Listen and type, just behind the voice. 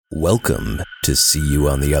Welcome to See You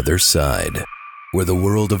on the Other Side, where the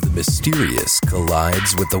world of the mysterious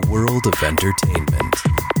collides with the world of entertainment.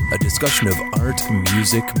 A discussion of art,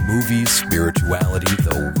 music, movies, spirituality,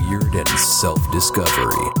 the weird, and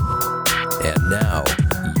self-discovery. And now,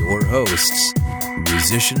 your hosts,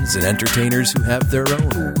 musicians and entertainers who have their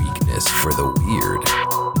own weakness for the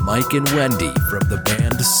weird, Mike and Wendy from the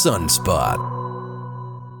band Sunspot.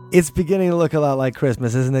 It's beginning to look a lot like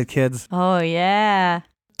Christmas, isn't it, kids? Oh, yeah.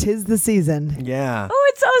 'Tis the season. Yeah. Oh,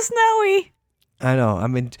 it's so snowy. I know.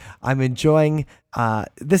 I'm enjoying.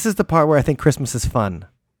 This is the part where I think Christmas is fun.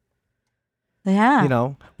 Yeah. You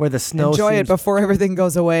know, where the snow. Enjoy seems, it before everything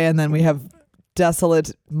goes away, and then we have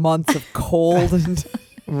desolate months of cold and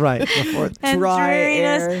right before and dry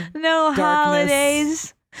dreariness, air, no darkness,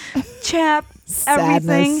 holidays, chap, everything.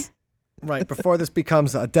 sadness. right before this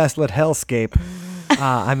becomes a desolate hellscape.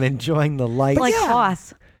 I'm enjoying the lights. Like yeah.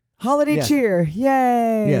 Hoth. Holiday Yes. cheer.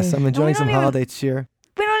 Yay. Yes, I'm enjoying don't some even- holiday cheer.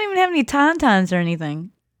 We don't even have any tauntauns or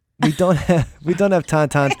anything. We don't have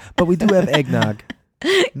tauntauns, but we do have eggnog.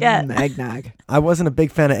 Yeah. Eggnog. I wasn't a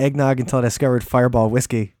big fan of eggnog until I discovered Fireball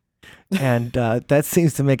whiskey, and that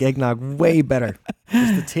seems to make eggnog way better.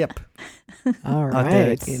 Just the tip All out there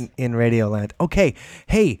right. in Radioland. Okay,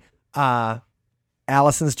 hey,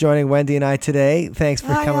 Allison's joining Wendy and I today. Thanks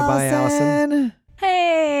for Hi, coming by, Allison.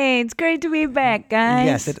 Hey, it's great to be back, guys.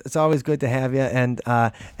 Yes, it's always good to have you. And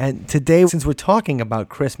today, since we're talking about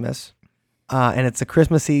Christmas, and it's a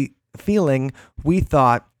Christmassy feeling, we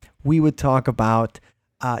thought we would talk about,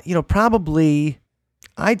 probably,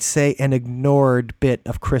 I'd say, an ignored bit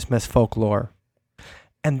of Christmas folklore,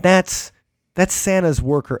 and that's Santa's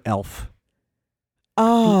worker elf.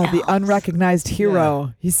 Oh, the elves. unrecognized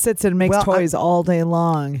hero. He sits and makes Well, toys all day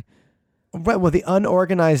long. Right. Well, the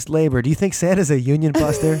unorganized labor. Do you think Santa's a union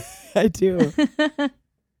buster? I do.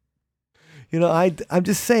 I'm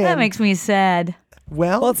just saying. That makes me sad.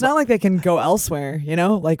 Well, it's not like they can go elsewhere,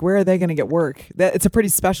 Like, where are they going to get work? It's a pretty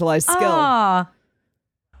specialized skill. Oh,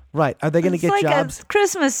 right. Are they going to it's get like jobs? a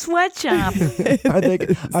Christmas sweatshop.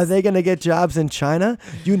 Are they going to get jobs in China?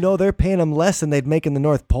 They're paying them less than they'd make in the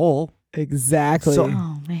North Pole. Exactly. So-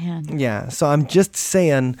 Oh, man. Yeah. So I'm just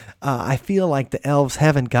saying, I feel like the elves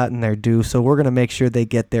haven't gotten their due, so we're going to make sure they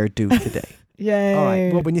get their due today. Yay. All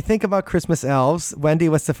right. Well, when you think about Christmas elves, Wendy,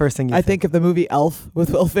 what's the first thing you I think? think of the movie Elf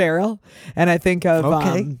with Will Ferrell, and I think of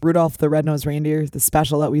Okay. Rudolph the Red-Nosed Reindeer, the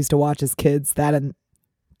special that we used to watch as kids. That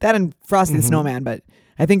and Frosty the Snowman, but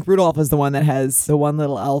I think Rudolph is the one that has the one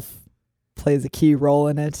little elf plays a key role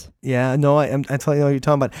in it. Yeah. No, I totally know what you're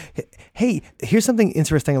talking about. Hey, here's something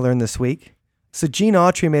interesting I learned this week. So Gene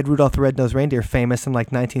Autry made Rudolph the Red-Nosed Reindeer famous in like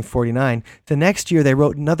 1949. The next year, they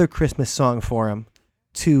wrote another Christmas song for him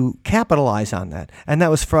to capitalize on that, and that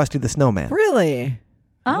was Frosty the Snowman. Really?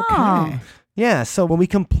 Oh. Okay. Yeah, so when we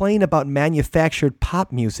complain about manufactured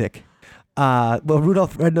pop music,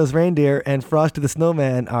 Rudolph the Red-Nosed Reindeer and Frosty the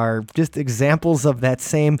Snowman are just examples of that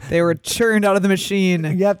same, They were churned out of the machine.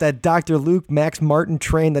 that Dr. Luke Max Martin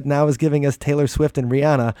train that now is giving us Taylor Swift and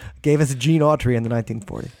Rihanna gave us Gene Autry in the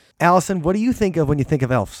 1940s. Allison, what do you think of when you think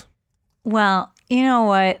of elves? Well, you know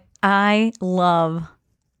what? I love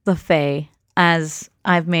the Fae, as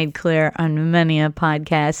I've made clear on many a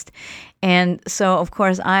podcast. And so, of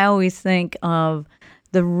course, I always think of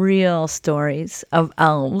the real stories of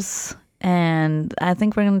elves. And I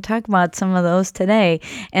think we're going to talk about some of those today.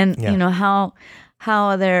 And, Yeah.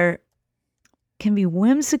 how they're can be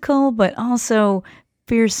whimsical, but also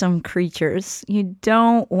fearsome creatures. You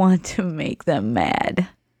don't want to make them mad.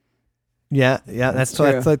 Yeah, that's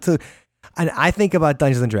true. true. And I think about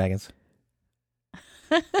Dungeons and Dragons.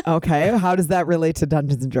 Okay. How does that relate to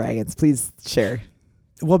Dungeons and Dragons? Please share.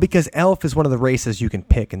 Well, because elf is one of the races you can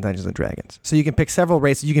pick in Dungeons and Dragons. So you can pick several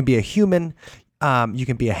races. You can be a human, you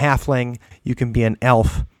can be a halfling, you can be an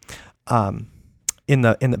elf, in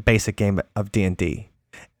the basic game of D&D.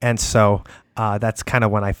 And so that's kind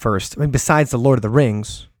of when I first. Besides the Lord of the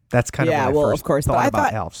Rings, that's kind of when I first of course. But thought I about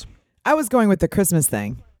thought elves. I was going with the Christmas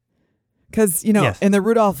thing. Because, Yes. in the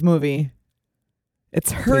Rudolph movie,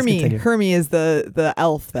 it's Hermie. continue. Hermie is the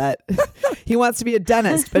elf that he wants to be a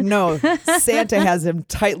dentist, but no, Santa has him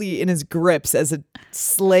tightly in his grips as a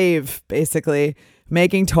slave, basically,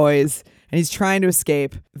 making toys, and he's trying to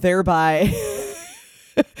escape, thereby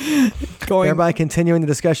continuing the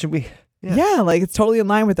discussion. Yeah, like it's totally in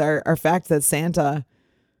line with our fact that Santa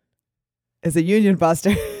is a union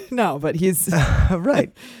buster. No, but he's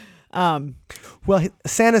Right. Well,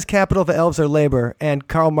 Santa's capital of the elves are labor, and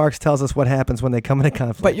Karl Marx tells us what happens when they come into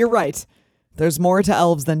conflict. But you're right. There's more to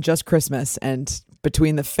elves than just Christmas. And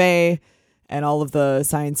between the Fae and all of the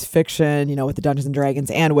science fiction, with the Dungeons and Dragons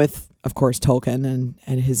and with of course, Tolkien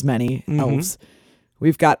and his many elves.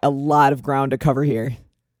 We've got a lot of ground to cover here.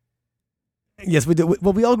 Yes, we do.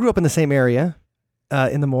 Well, we all grew up in the same area,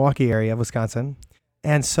 in the Milwaukee area of Wisconsin.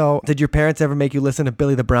 And so, did your parents ever make you listen to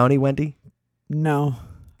Billy the Brownie, Wendy? No.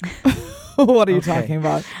 What are you talking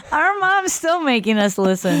about? Our mom's still making us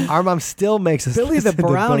listen. Our mom still makes us Billy the listen to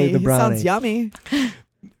Brownie. Billy the Brownie. Sounds yummy.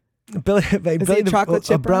 Billy he a chocolate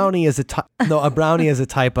chip a brownie is a brownie is a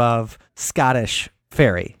type of Scottish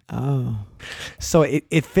fairy. Oh. So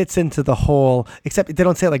it fits into the whole, except they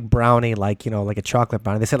don't say like brownie, like, like a chocolate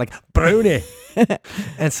brownie. They say like brownie.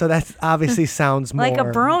 And so that obviously sounds more like a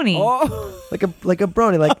brony. like a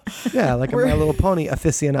brownie, like a My Little Pony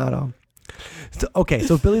aficionado.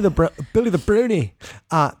 So Billy the Brownie.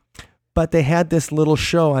 But they had this little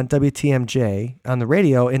show on WTMJ on the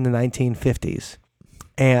radio in the 1950s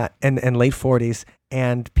and late 40s.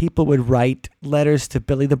 And people would write letters to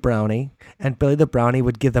Billy the Brownie, and Billy the Brownie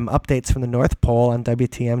would give them updates from the North Pole on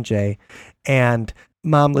WTMJ. And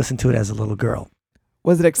Mom listened to it as a little girl.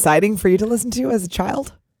 Was it exciting for you to listen to as a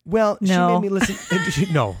child? Well, No. she made me listen.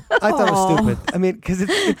 No, I thought it was stupid. I mean, because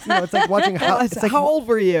it's like watching How old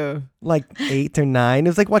were you? Like 8 or 9. It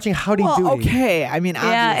was like watching Howdy Doody. Okay. I mean,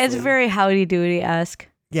 Yeah, it's obviously. very howdy doody-esque.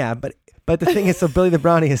 Yeah, but the thing is, so Billy the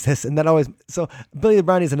Brownie is this, and that always. So Billy the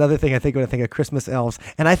Brownie is another thing I think when I think of Christmas elves,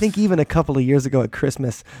 and I think even a couple of years ago at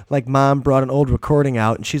Christmas, like Mom brought an old recording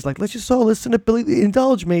out, and she's like, "Let's just all listen to Billy,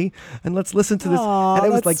 indulge me, and let's listen to this." Aw, and it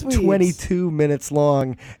was like that's sweet. 22 minutes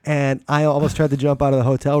long, and I almost tried to jump out of the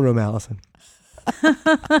hotel room, Allison.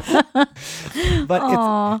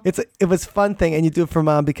 But it was fun thing, and you do it for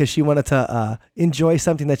Mom because she wanted to enjoy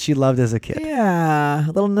something that she loved as a kid. Yeah, a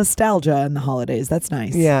little nostalgia in the holidays. That's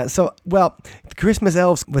nice. Yeah. So, Christmas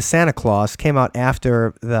Elves with Santa Claus came out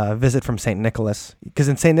after the visit from St. Nicholas, because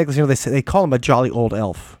in St. Nicholas, they call him a jolly old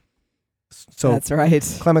elf. So That's right.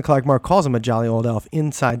 Clement Clark Moore calls him a jolly old elf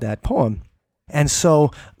inside that poem. And so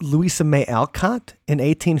Louisa May Alcott in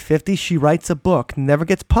 1850, she writes a book, never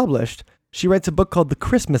gets published. She writes a book called The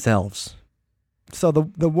Christmas Elves. So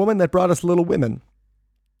the woman that brought us Little Women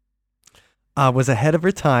was ahead of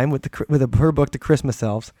her time with her book, The Christmas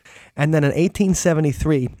Elves. And then in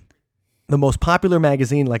 1873, the most popular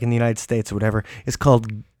magazine, like in the United States or whatever, is called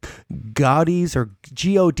Godey's, or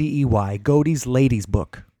Godey, Godey's Ladies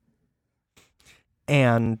Book.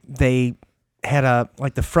 And they had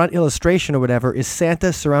the front illustration or whatever is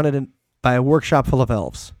Santa surrounded by a workshop full of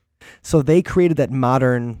elves. So they created that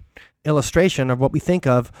modern illustration of what we think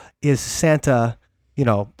of is Santa,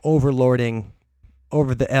 overlording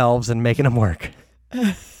over the elves and making them work.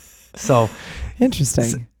 So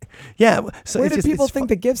Interesting. yeah. So Where did people think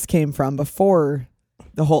the gifts came from before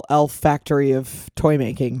the whole elf factory of toy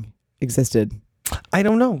making existed? I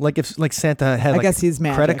don't know. Like if Santa had I guess he's a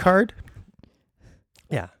magic. credit card.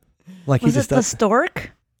 Yeah. Like Was he it just the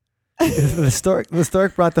stork? the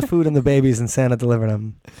stork brought the food and the babies, and Santa delivered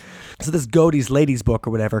them. So this Godey's Ladies Book or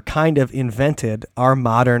whatever kind of invented our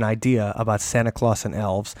modern idea about Santa Claus and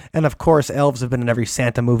elves. And of course, elves have been in every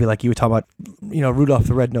Santa movie, like you were talking about, Rudolph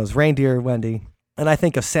the Red-Nosed Reindeer, Wendy. And I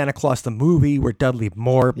think of Santa Claus the movie, where Dudley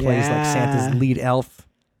Moore plays like Santa's lead elf.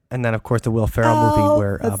 And then of course the Will Ferrell movie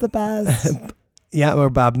where that's the best. where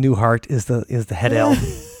Bob Newhart is the head elf.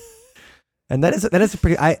 And that is a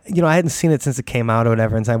pretty, I hadn't seen it since it came out or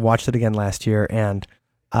whatever, and so I watched it again last year, and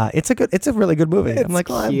it's a really good movie. It's I'm like,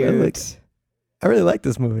 cute. I really like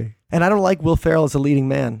this movie, and I don't like Will Ferrell as a leading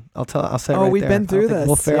man. I'll say it right we've there. been I don't through think this.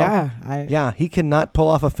 Will Ferrell, Yeah, he cannot pull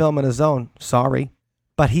off a film on his own. Sorry,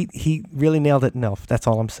 but he really nailed it in Elf. That's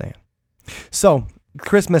all I'm saying. So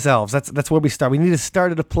Christmas Elves. That's where we start. We need to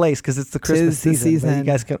start at a place because it's the Christmas season.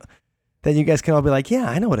 Then you guys can all be like, yeah,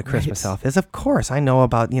 I know what a Christmas elf is. Of course, I know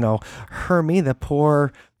about Hermie, the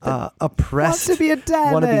poor oppressed. Wants to be a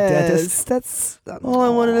dentist. Want to be dentist. That's all I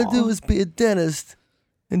wanted to do was be a dentist,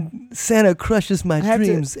 and Santa crushes my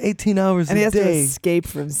dreams 18 hours and a he has day. to escape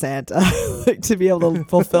from Santa to be able to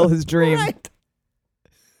fulfill his dream.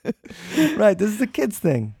 Right. This is a kid's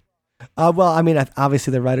thing.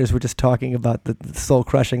 Obviously the writers were just talking about the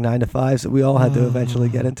soul-crushing 9-to-5s that we all had to eventually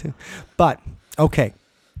get into. But okay.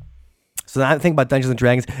 So the thing about Dungeons and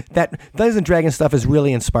Dragons, that Dungeons and Dragons stuff is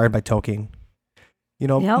really inspired by Tolkien.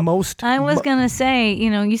 Yep. I was gonna say,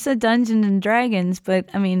 you said Dungeons and Dragons, but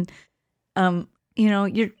I mean,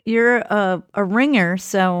 you're a ringer,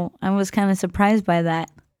 so I was kind of surprised by that.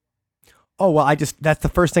 Oh well, that's the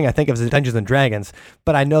first thing I think of is Dungeons and Dragons,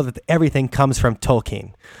 but I know that everything comes from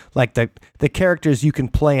Tolkien. Like the characters you can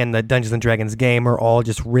play in the Dungeons and Dragons game are all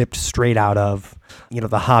just ripped straight out of,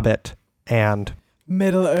 The Hobbit and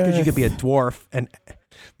Middle Earth. Because you could be a dwarf and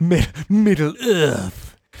Middle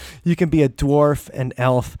Earth. You can be a dwarf, an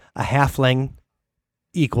elf, a halfling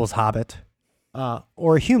equals hobbit,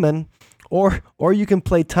 or a human, or you can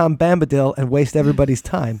play Tom Bombadil and waste everybody's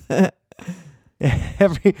time.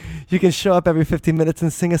 You can show up every 15 minutes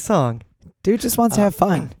and sing a song. Dude just wants to have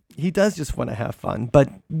fun. He does just want to have fun, but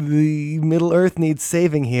the Middle Earth needs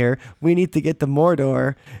saving here. We need to get to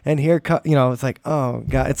Mordor, and here, it's like, oh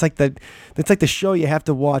god, it's like the show you have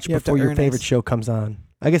to watch before your favorite show comes on.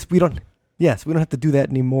 I guess we don't have to do that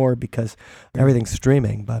anymore because everything's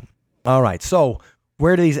streaming. But all right, so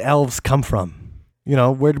where do these elves come from?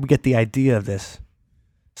 Where did we get the idea of this?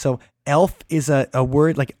 So elf is a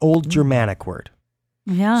word, like old Germanic word.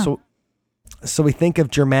 Yeah. So we think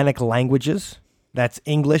of Germanic languages. That's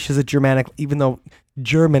English is a Germanic, even though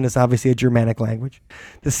German is obviously a Germanic language.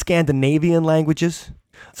 The Scandinavian languages.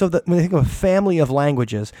 So when you think of a family of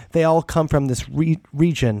languages, they all come from this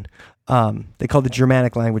region they call the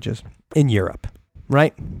Germanic languages in Europe,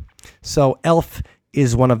 right? So elf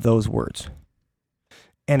is one of those words.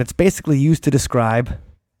 And it's basically used to describe,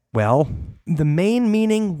 well, the main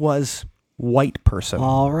meaning was white person.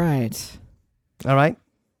 All right. All right?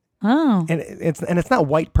 Oh. And it's not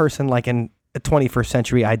white person like in a 21st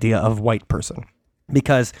century idea of white person,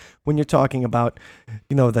 because when you're talking about,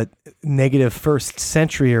 the negative first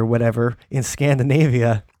century or whatever in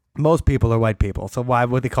Scandinavia, most people are white people. So why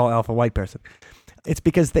would they call elf a white person? It's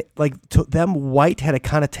because to them, white had a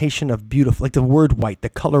connotation of beautiful, like the word white, the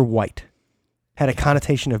color white had a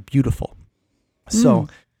connotation of beautiful. So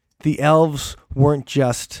the elves weren't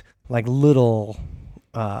just like little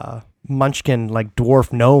munchkin, like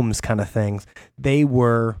dwarf gnomes kind of things. They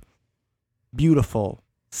were beautiful,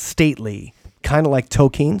 stately, kind of like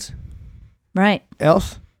Tolkien's. Right.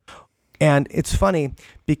 Elves. And it's funny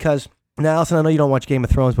because now, Allison, I know you don't watch Game of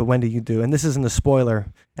Thrones, but when do you do? And this isn't a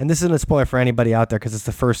spoiler. And this isn't a spoiler for anybody out there because it's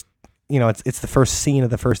the first, it's the first scene of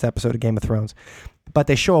the first episode of Game of Thrones. But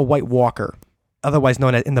they show a White Walker, otherwise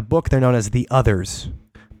known as, in the book, they're known as the Others.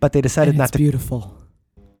 But they decided not to. Beautiful.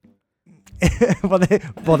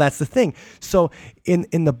 well, that's the thing. So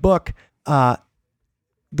in the book,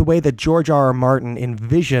 the way that George R.R. Martin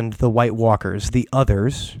envisioned the White Walkers, the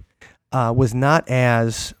Others, was not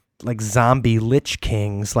as like zombie lich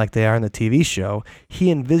kings like they are in the TV show. He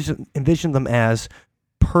envisioned them as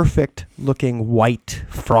perfect-looking white,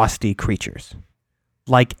 frosty creatures,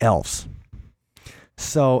 like elves.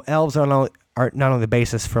 So elves are not only the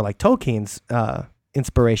basis for like Tolkien's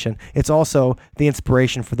inspiration, it's also the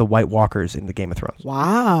inspiration for the White Walkers in the Game of Thrones.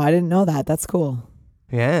 Wow, I didn't know that. That's cool.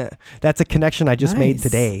 Yeah, that's a connection I just made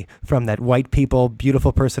today from that white people,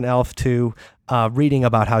 beautiful person elf to reading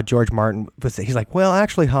about how George Martin was. He's like, well,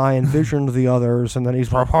 actually, I envisioned the Others, and then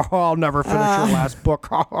he's like, I'll never finish your last book.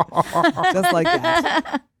 Just like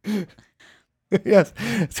that. Yes,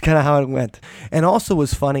 it's kind of how it went. And also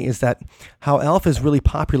what's funny is that how elf is really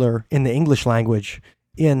popular in the English language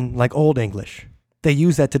in like Old English. They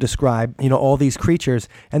use that to describe, all these creatures.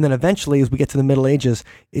 And then eventually, as we get to the Middle Ages,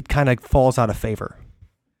 it kind of falls out of favor.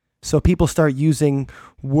 So people start using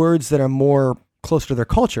words that are more closer to their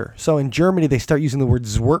culture. So in Germany, they start using the word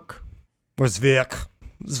Zwerg or Zwerg.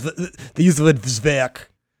 They use the word Zwerg.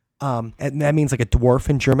 And that means like a dwarf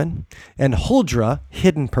in German. And Huldra,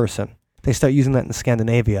 hidden person. They start using that in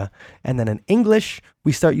Scandinavia. And then in English,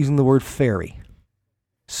 we start using the word fairy.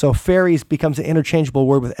 So fairies becomes an interchangeable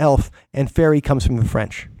word with elf, and fairy comes from the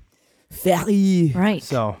French. Fairy. Right.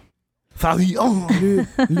 So, fairy. Le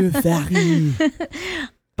fairy.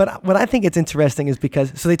 But what I think it's interesting is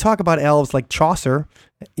because, so they talk about elves like Chaucer,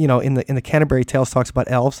 in the Canterbury Tales talks about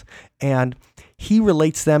elves, and he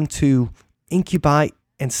relates them to incubi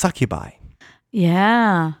and succubi.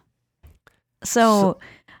 Yeah. So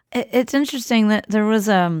it's interesting that there was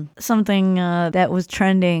something that was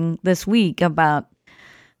trending this week about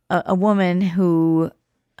a woman who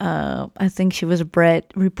I think she was a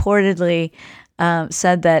Brit, reportedly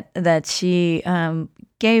said that she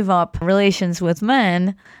gave up relations with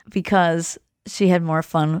men because she had more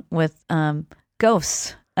fun with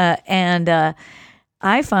ghosts. And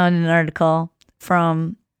I found an article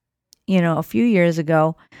from, a few years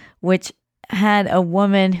ago, which had a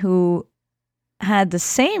woman who had the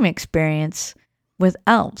same experience with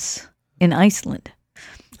elves in Iceland.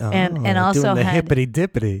 And also doing the had hippity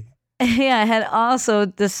dippity. Yeah, had also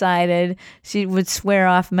decided she would swear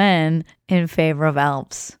off men in favor of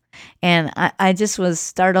elves. And I just was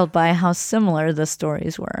startled by how similar the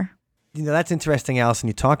stories were. That's interesting, Allison,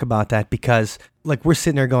 you talk about that because like we're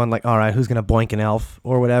sitting there going like, all right, who's going to boink an elf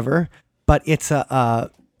or whatever? But it's a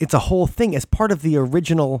whole thing as part of the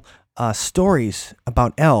original stories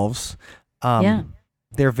about elves.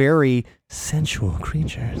 They're very sensual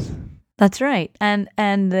creatures. That's right. And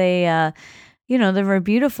they, they were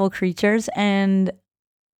beautiful creatures. And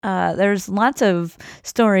there's lots of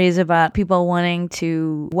stories about people wanting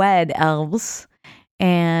to wed elves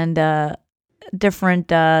and different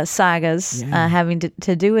sagas having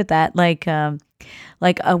to do with that. Like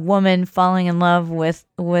a woman falling in love with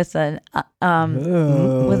an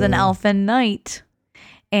elfin knight.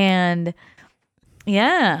 And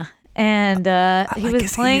yeah. And he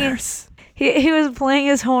was playing he was playing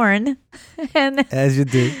his horn, and As you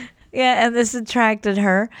do. yeah, and this attracted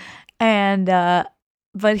her, and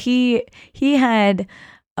but he had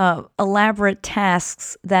elaborate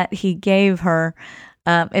tasks that he gave her.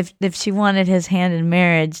 If she wanted his hand in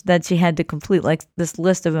marriage, that she had to complete like this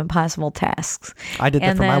list of impossible tasks. I did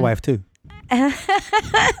that for my wife too.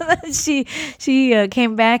 she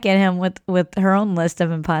came back at him with her own list of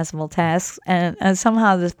impossible tasks, and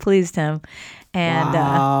somehow this pleased him,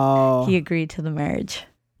 and he agreed to the marriage.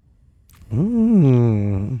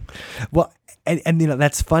 Well, and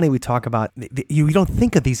that's funny. We talk about you don't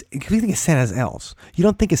think of these. You think of Santa's elves. You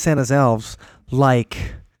don't think of Santa's elves like,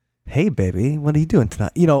 hey baby, what are you doing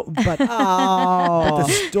tonight? But but the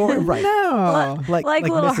story, right? No, like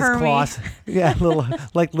little Mrs. Hermie. Claus. Yeah,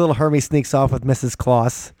 little Hermie sneaks off with Mrs.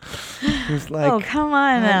 Claus. Who's like, Oh, come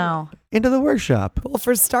on now. into the workshop. well,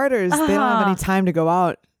 for starters, they don't have any time to go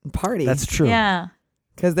out and party. That's true. Yeah.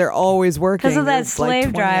 because they're always working. 'Cause of that It's like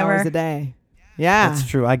slave 20 hours driver. a day. Yeah, That's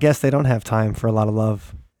true. I guess they don't have time for a lot of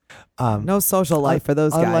love. no social life for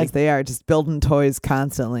those guys. unlike- They are just building toys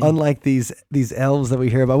constantly. Unlike these elves that we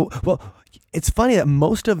hear about. Well, it's funny that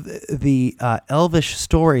most of the elvish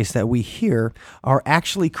stories that we hear are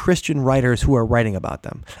actually Christian writers who are writing about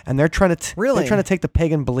them, and they're trying to Really? they're trying to take the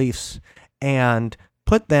pagan beliefs and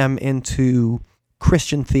put them into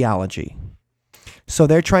Christian theology. So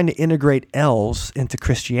they're trying to integrate elves into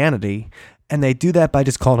Christianity, and they do that by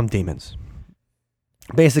just calling them demons.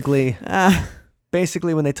 Basically,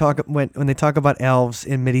 when they talk about elves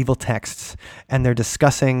in medieval texts and they're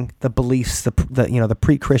discussing the beliefs, the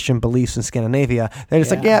pre-Christian beliefs in Scandinavia, they're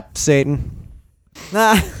just like, yep, Satan.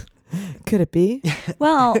 Could it be?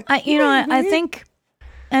 Well, I think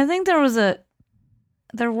there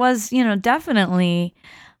was definitely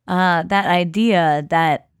that idea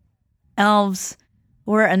that elves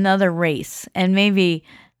were another race and maybe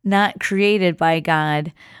not created by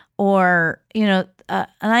God, or an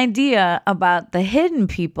idea about the hidden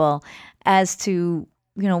people as to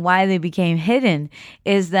why they became hidden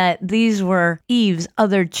is that these were Eve's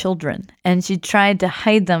other children, and she tried to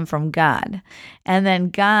hide them from God. And then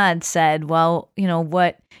God said, well,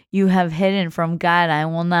 what you have hidden from God, I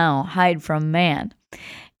will now hide from man.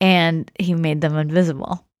 And he made them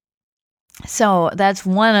invisible. So that's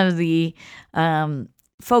one of the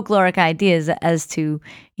folkloric ideas as to,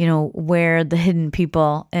 where the hidden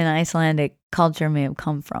people in Icelandic culture may have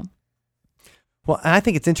come from. Well, and I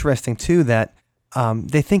think it's interesting too that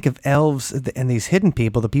they think of elves and these hidden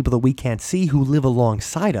people, the people that we can't see who live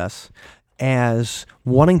alongside us, as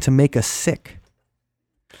wanting to make us sick.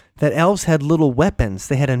 That elves had little weapons.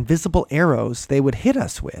 They had invisible arrows they would hit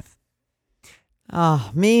us with.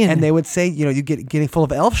 Oh, man. And they would say, you getting full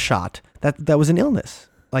of elf shot. That was an illness.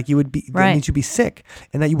 Like you would be, that Right. means you'd be sick,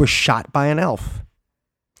 and that you were shot by an elf.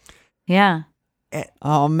 Yeah.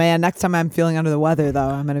 Oh, man. Next time I'm feeling under the weather, though,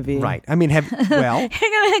 I'm going to be. Right. I mean, You're going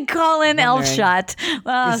to call in elf Wondering. shot.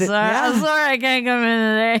 Well, Is it- I'm sorry I can't come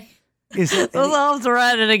in today. Those elves are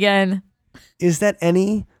at it again. is that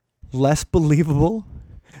any less believable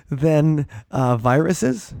than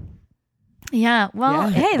viruses? Yeah. Well, Yeah,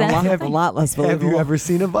 hey, that's a lot less Have believable. you ever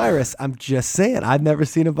seen a virus? I'm just saying, I've never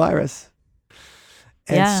seen a virus.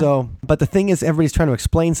 And Yeah. so, but the thing is, everybody's trying to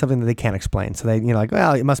explain something that they can't explain. So they, like,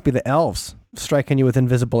 well, it must be the elves striking you with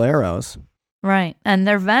invisible arrows. right. And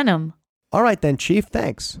they're venom. All right, then, Chief,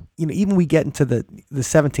 thanks. Even we get into the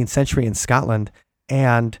 17th century in Scotland,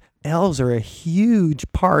 and elves are a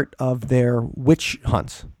huge part of their witch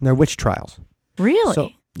hunts, their witch trials. Really? So,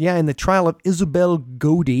 yeah, in the trial of Isabel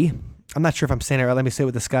Godey, I'm not sure if I'm saying it right. Let me say it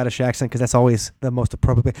with a Scottish accent because that's always the most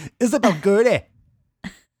appropriate. Isabel Godey.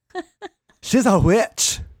 She's a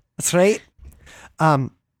witch. That's right.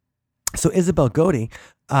 So Isabel Godey,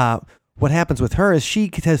 what happens with her is she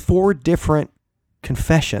has 4 different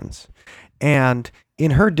confessions. And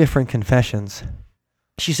in her different confessions,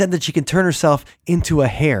 she said that she can turn herself into a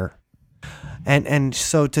hare. And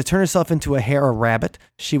so to turn herself into a hare or rabbit,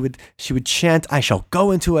 she would chant, I shall go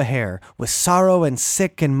into a hare, with sorrow and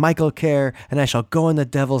sick and Michael care, and I shall go in the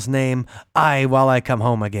devil's name, aye, while I come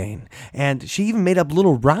home again. And she even made up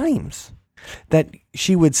little rhymes that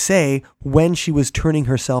she would say when she was turning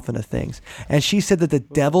herself into things. And she said that the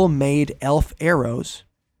devil made elf arrows,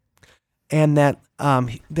 and that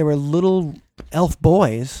there were little elf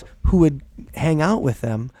boys who would hang out with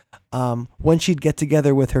them when she'd get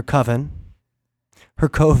together with her coven,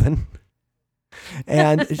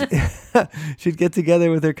 and she'd get together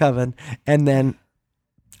with her coven, and then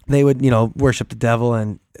they would, worship the devil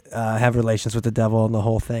and have relations with the devil and the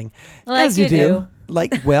whole thing. Like As you do.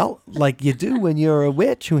 Like you do when you're a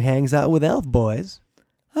witch who hangs out with elf boys.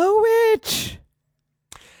 A witch.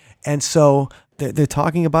 And so they're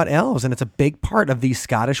talking about elves, and it's a big part of these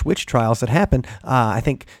Scottish witch trials that happen. I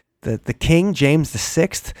think the King, James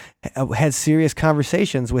VI, had serious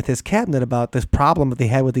conversations with his cabinet about this problem that they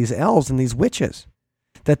had with these elves and these witches,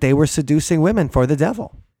 that they were seducing women for the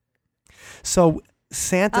devil. So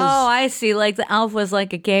Santa's... Oh, I see. Like the elf was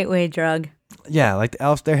like a gateway drug. Yeah, like the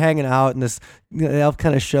elves, they're hanging out, and the elf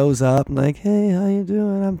kind of shows up and like, hey, how you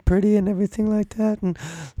doing? I'm pretty and everything like that, and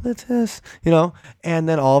let's and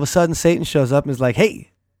then all of a sudden Satan shows up and is like,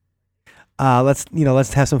 hey,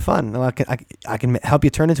 let's have some fun. I can help you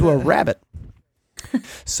turn into a rabbit.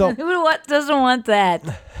 So Who doesn't want that?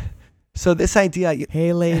 So this idea,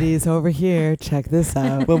 hey ladies over here, check this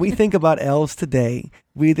out. when we think about elves today,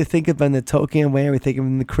 we either think of them in the Tolkien way, or we think of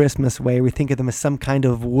them in the Christmas way, we think of them as some kind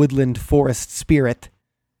of woodland forest spirit,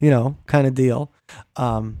 kind of deal.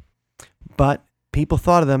 But people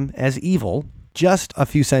thought of them as evil just a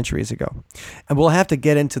few centuries ago. And we'll have to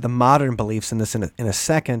get into the modern beliefs in this in a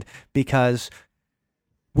second, because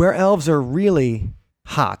where elves are really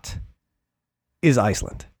hot is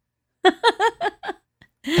Iceland.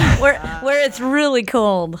 where it's really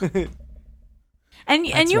cold. And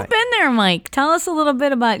you've right. been there, Mike. Tell us a little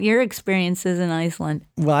bit about your experiences in Iceland.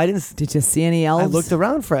 Well, I didn't. Did you see any elves? I looked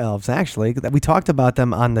around for elves, actually. We talked about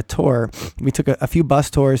them on the tour. We took a few bus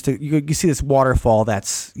tours to. You see this waterfall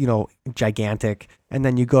that's gigantic, and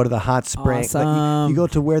then you go to the hot spring. Awesome. You go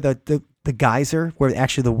to where the geyser, where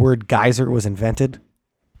actually the word geyser was invented,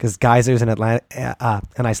 because geyser is an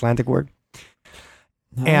Icelandic word.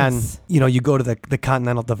 Nice. And you go to the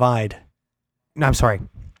continental divide. No, I'm sorry.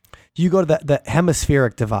 You go to the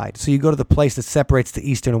hemispheric divide. So you go to the place that separates the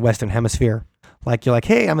eastern and western hemisphere. Like you're like,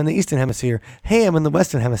 hey, I'm in the eastern hemisphere. Hey, I'm in the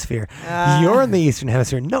western hemisphere. You're in the eastern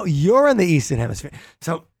hemisphere. No, you're in the eastern hemisphere.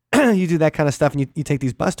 So you do that kind of stuff, and you take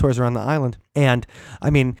these bus tours around the island. And I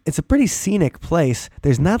mean, it's a pretty scenic place.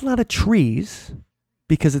 There's not a lot of trees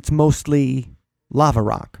because it's mostly lava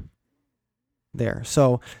rock there.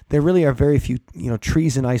 So there really are very few,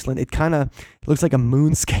 trees in Iceland. It kind of looks like a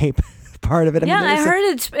moonscape. Part of it. I heard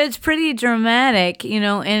it's pretty dramatic, in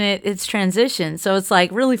its transition. So it's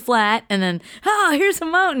like really flat, and then here's a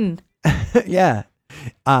mountain. Yeah,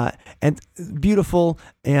 and beautiful.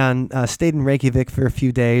 And stayed in Reykjavik for a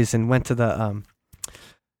few days, and went to the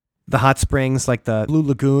hot springs, like the Blue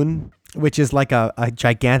Lagoon, which is like a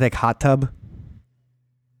gigantic hot tub.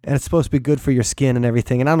 And it's supposed to be good for your skin and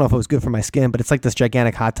everything. And I don't know if it was good for my skin, but it's like this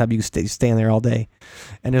gigantic hot tub. You stay in there all day,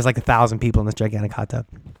 and there's like 1,000 people in this gigantic hot tub.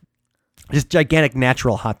 Just gigantic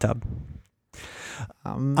natural hot tub.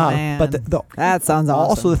 Oh, man. But that sounds awesome.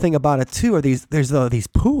 Also, the thing about it too are these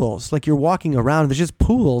pools. Like you're walking around, there's just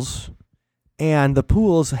pools, and the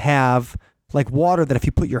pools have like water that if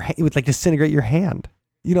you put your hand, it would like disintegrate your hand.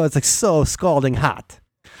 It's like so scalding hot.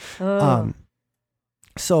 Oh.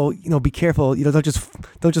 So be careful. Don't just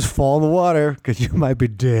fall in the water because you might be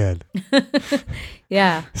dead.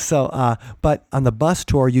 Yeah. So, but on the bus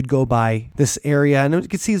tour, you'd go by this area, and you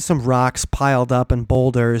could see some rocks piled up and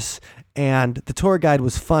boulders. And the tour guide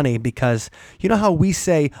was funny because you know how we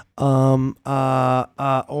say or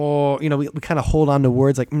we kind of hold on to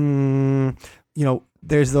words like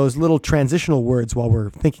there's those little transitional words while we're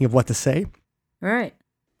thinking of what to say. Right.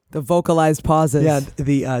 The vocalized pauses. Yeah,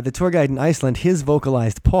 the tour guide in Iceland, his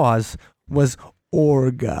vocalized pause was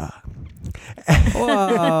orga.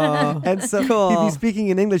 Whoa. And so Cool. he'd be speaking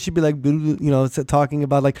in English, he'd be like, talking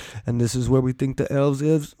about like, and this is where we think the elves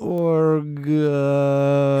is orga.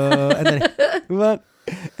 And then what?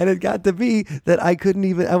 And it got to be that I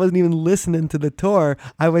wasn't even listening to the tour.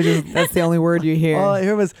 I was just, That's the only word you hear. all I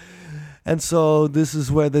hear was, and so this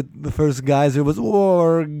is where the first geyser was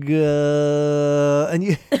orga. And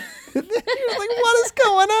you're like, what is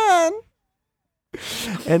going on?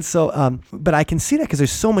 And so, but I can see that because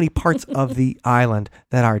there's so many parts of the island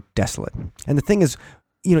that are desolate. And the thing is,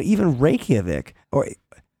 even Reykjavik, or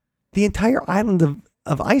the entire island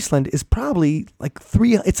of Iceland is probably like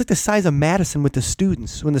it's like the size of Madison with the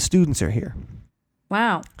students, when the students are here.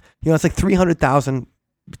 Wow. It's like 300,000,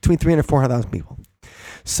 between 300,000 and 400,000 people.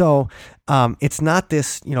 So it's not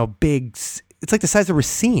this, big, it's like the size of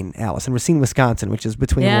Racine, Alice, in Racine, Wisconsin, which is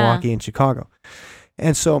between Milwaukee and Chicago.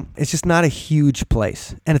 And so it's just not a huge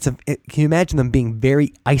place. And can you imagine them being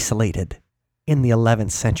very isolated in the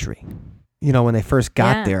 11th century? You know, when they first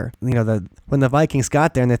got there, you know, when the Vikings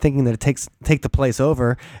got there and they're thinking that take the place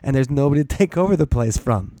over, and there's nobody to take over the place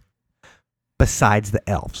from besides the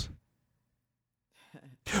elves.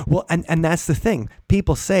 Well, and that's the thing.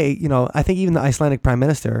 People say, you know, I think even the Icelandic prime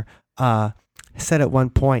minister said at one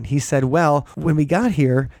point, he said, well, when we got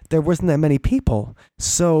here, there wasn't that many people.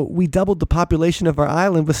 So we doubled the population of our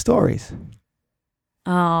island with stories.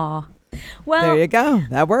 Oh, well, There you go.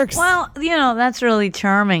 That works. well, you know, that's really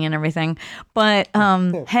charming and everything. But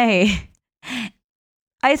hey,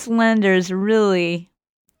 Icelanders really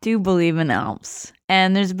do believe in elves.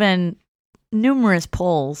 And there's been numerous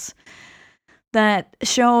polls that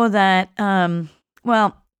show that,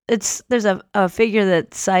 well, there's a figure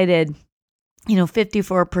that cited, you know,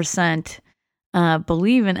 54%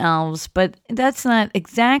 believe in elves, but that's not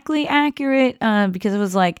exactly accurate because it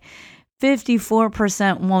was like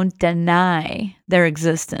 54% won't deny their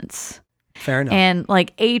existence. Fair enough. And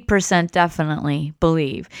like 8% definitely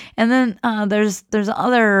believe. And then there's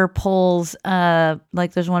other polls,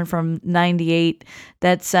 like there's one from 98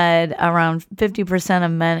 that said around 50%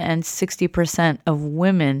 of men and 60% of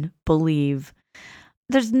women believe.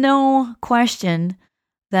 There's no question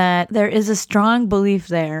that there is a strong belief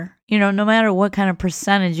there, you know, no matter what kind of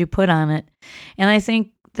percentage you put on it. And I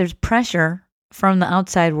think there's pressure from the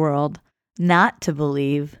outside world not to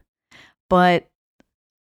believe, but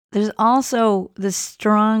there's also this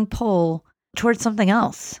strong pull towards something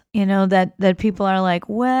else, you know, that people are like,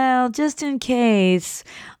 well, just in case,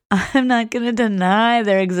 I'm not going to deny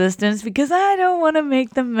their existence because I don't want to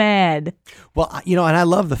make them mad. Well, you know, and I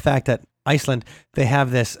love the fact that Iceland, they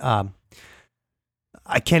have this,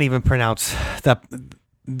 I can't even pronounce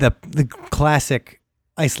the classic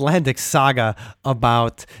Icelandic saga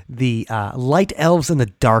about the light elves and the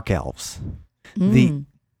dark elves. The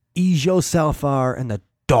Ijosalfar and the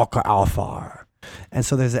Alfar. And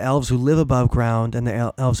so there's the elves who live above ground and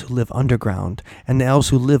the elves who live underground. And the elves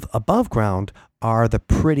who live above ground are the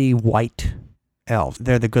pretty white elves.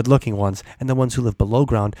 They're the good-looking ones. And the ones who live below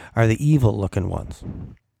ground are the evil-looking ones.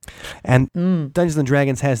 And Dungeons and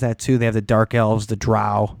Dragons has that too. They have the dark elves, the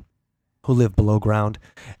drow, who live below ground.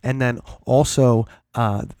 And then also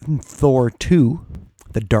Thor 2,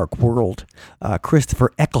 The Dark World.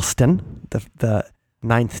 Christopher Eccleston, the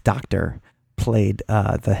Ninth Doctor, played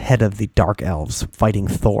the head of the Dark Elves fighting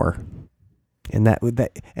Thor. And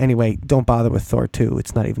that anyway, don't bother with Thor 2.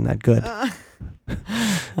 It's not even that good.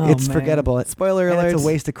 It's forgettable. Spoiler alert. It's a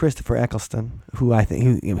waste of Christopher Eccleston, who I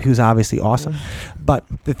think who's obviously awesome. But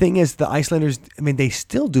the thing is, the Icelanders, I mean, they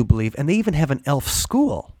still do believe, and they even have an elf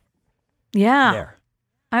school Yeah. there.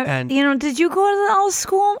 You know, did you go to the elf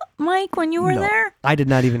school, Mike, when you were No, there? I did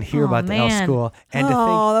not even hear about the elf man. school. And to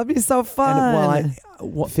think, that'd be so fun.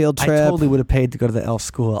 Field I trip. totally would have paid to go to the elf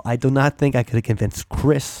school. I do not think I could have convinced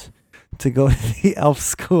Chris to go to the elf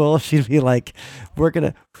school. She'd be like, "We're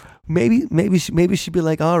gonna maybe she'd be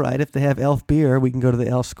like, all right, if they have elf beer, we can go to the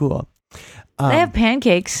elf school." They have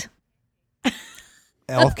pancakes.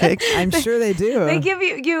 Elf cakes. I'm sure they do. They give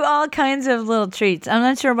you all kinds of little treats. I'm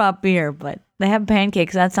not sure about beer, but they have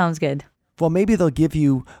pancakes. That sounds good. Well, maybe they'll give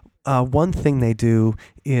you one thing they do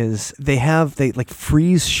is they like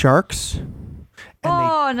freeze sharks.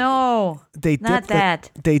 And no, they not dip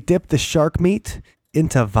that. They dip the shark meat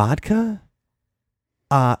into vodka,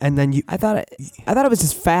 and then I thought it was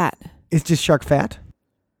just fat. It's just shark fat.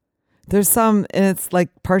 There's some, and it's like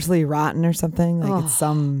partially rotten or something. Like it's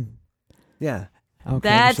some. Yeah, Okay,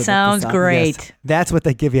 That sounds great. yes. That's what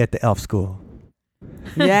they give you at the elf school.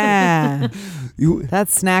 Yeah, You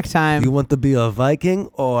that's snack time. want to be a Viking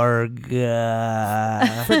or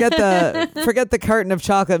Forget the carton of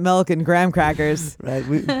chocolate milk and graham crackers. right?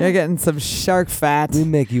 You're getting some shark fat. We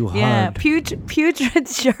make you hard. Yeah, putrid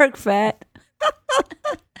shark fat.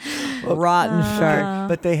 Rotten shark.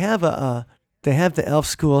 But they have the elf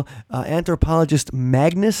school. Anthropologist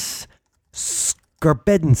Magnus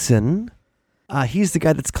Skarbedensen. He's the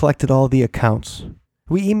guy that's collected all the accounts.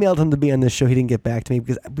 We emailed him to be on this show. He didn't get back to me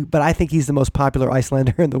but I think he's the most popular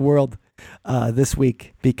Icelander in the world this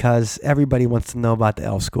week because everybody wants to know about the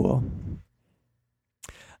elf school.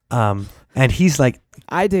 And he's like,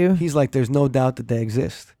 I do. he's like, there's no doubt that they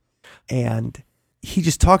exist. And he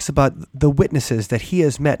just talks about the witnesses that he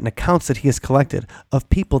has met and accounts that he has collected of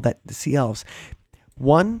people that see elves.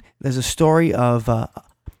 One, there's a story of a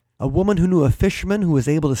woman who knew a fisherman who was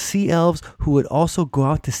able to see elves who would also go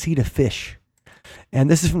out to sea to fish. And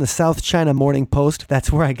this is from the South China Morning Post.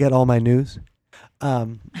 That's where I get all my news.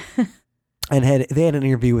 And they had an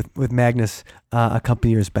interview with Magnus a couple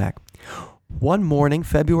years back. One morning,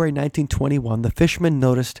 February 1921, the fisherman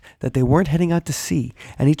noticed that they weren't heading out to sea,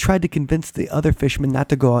 and he tried to convince the other fishermen not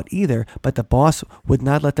to go out either, but the boss would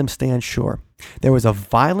not let them stay on shore. There was a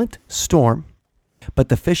violent storm, but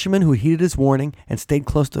the fisherman who heeded his warning and stayed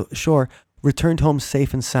close to shore returned home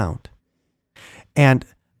safe and sound. And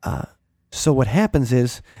so what happens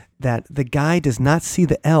is that the guy does not see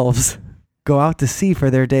the elves go out to sea for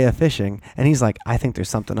their day of fishing, and he's like, I think there's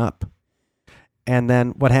something up. And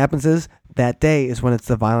then what happens is that day is when it's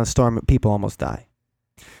the violent storm and people almost die.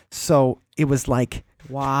 So it was like,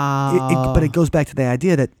 wow. but it goes back to the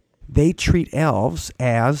idea that they treat elves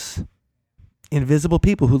as invisible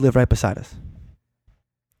people who live right beside us.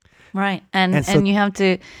 Right. And And so- you have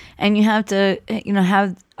to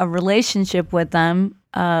have a relationship with them.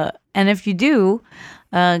 And if you do,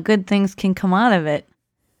 good things can come out of it.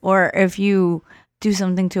 Or if you do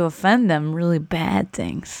something to offend them, really bad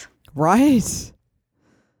things. Right.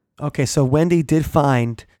 Okay, so Wendy did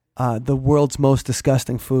find the world's most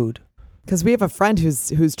disgusting food. Because we have a friend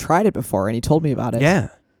who's tried it before, and he told me about it. Yeah.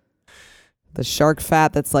 The shark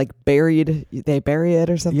fat that's like buried. They bury it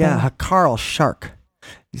or something. Yeah, a Carl shark.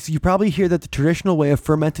 So you probably hear that the traditional way of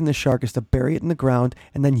fermenting the shark is to bury it in the ground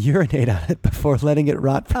and then urinate on it before letting it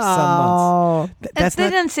rot for some months. They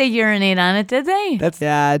didn't say urinate on it, did they?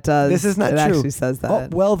 Yeah, it does. This is not it true. It actually says that. Oh,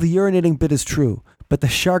 well, the urinating bit is true, but the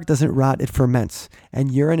shark doesn't rot; it ferments,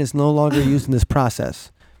 and urine is no longer used in this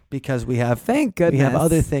process because we have Thank goodness. we have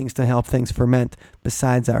other things to help things ferment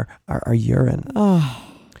besides our urine. Oh.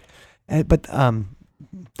 But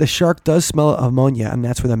the shark does smell ammonia, and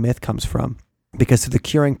that's where the myth comes from. Because of the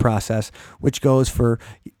curing process, which goes for,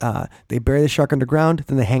 they bury the shark underground,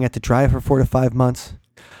 then they hang it to dry for 4 to 5 months.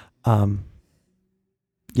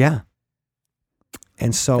 Yeah.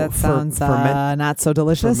 And so That sounds not so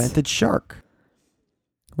delicious. Fermented shark.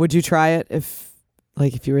 Would you try it if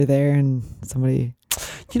you were there and somebody?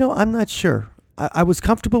 I'm not sure. I was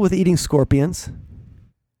comfortable with eating scorpions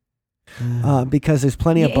because there's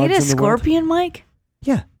plenty of You bugs ate a in the world. scorpion, Mike?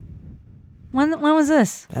 Yeah. When was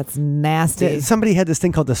this? That's nasty. Somebody had this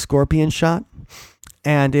thing called the scorpion shot,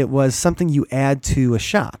 and it was something you add to a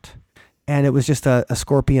shot, and it was just a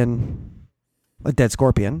scorpion, a dead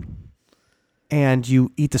scorpion, and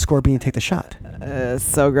you eat the scorpion and take the shot.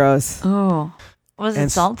 So gross. Oh, was it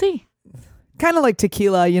salty? Kind of like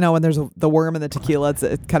tequila, when there's the worm in the tequila.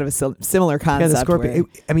 It's kind of a similar concept. Yeah, the scorpion.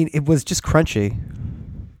 It was just crunchy.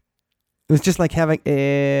 It was just like having.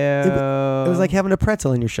 It was like having a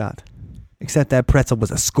pretzel in your shot. Except that pretzel was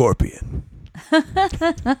a scorpion.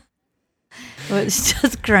 It was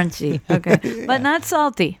just crunchy. Okay. Yeah. But not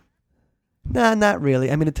salty. Nah, not really.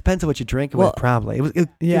 I mean, it depends on what you drink it with, probably. It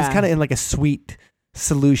was kind of in like a sweet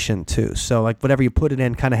solution, too. So, like, whatever you put it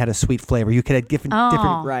in kind of had a sweet flavor. You could have different...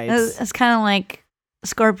 Right. It's kind of like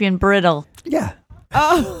scorpion brittle. Yeah.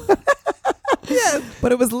 Oh. Yeah.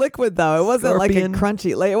 But it was liquid, though. It wasn't Scorpion. like a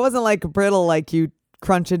crunchy... Like, it wasn't like brittle like you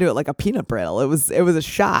crunch into it like a peanut brittle. It was a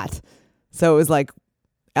shot. So it was like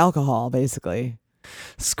alcohol, basically.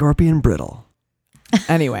 Scorpion brittle.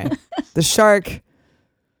 Anyway, the shark.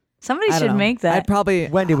 Somebody I don't should know. make that. I'd probably.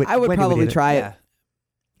 Wendy would. I would Wendy probably eat it. try it. Yeah.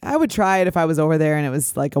 I would try it if I was over there and it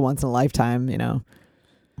was like a once in a lifetime,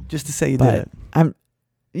 Just to say you But did it.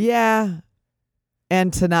 Yeah.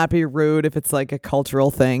 And to not be rude if it's like a cultural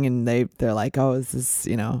thing and they're like, oh, is this,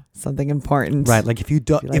 something important? Right. Like, if you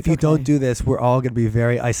don't You're like, okay. don't do this, we're all going to be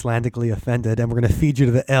very Icelandically offended, and we're going to feed you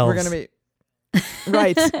to the elves. We're going to be.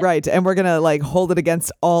 Right. And we're going to like hold it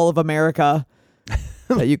against all of America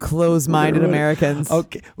that you close-minded Americans.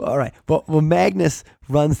 Okay. Well, all right. Well, Magnus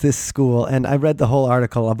runs this school, and I read the whole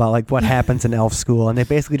article about like what happens in elf school, and they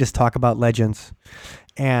basically just talk about legends.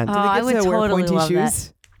 And Oh, I would totally love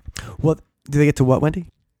that. Well, do they get to what, Wendy?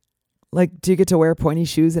 Like, do you get to wear pointy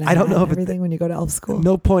shoes and I don't know if everything when you go to elf school?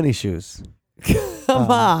 No pointy shoes.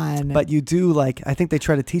 Come on. But you do, like, I think they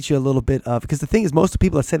try to teach you a little bit of, because the thing is, most of the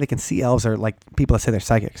people that say they can see elves are like people that say they're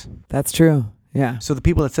psychics. That's true. Yeah. So the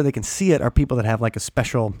people that say they can see it are people that have like a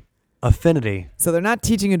special affinity So they're not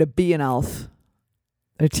teaching you to be an elf.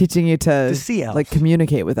 They're teaching you to see elves. like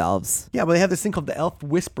communicate with elves. Yeah, well, they have this thing called the Elf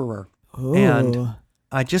Whisperer. Ooh. And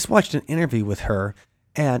I just watched an interview with her,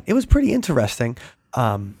 and it was pretty interesting.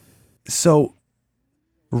 So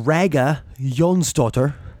Raga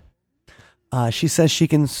Jonsdottir, she says she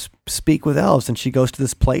can speak with elves, and she goes to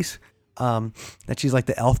this place that she's like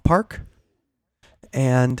the elf park.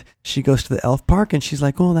 And she goes to the elf park, and she's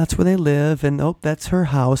like, oh, that's where they live. And, oh, that's her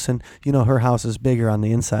house. And, her house is bigger on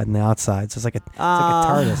the inside than the outside. So it's like a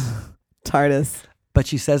TARDIS. TARDIS. But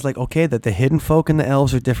she says, like, okay, that the hidden folk and the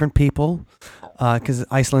elves are different people. Because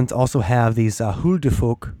Iceland also have these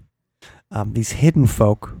huldufolk, these hidden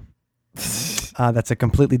folk. That's a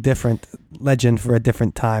completely different legend for a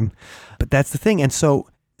different time. But that's the thing. And so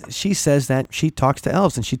she says that she talks to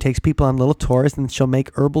elves and she takes people on little tours and she'll make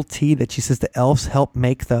herbal tea that she says the elves help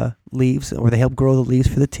make the leaves, or they help grow the leaves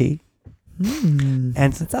for the tea. And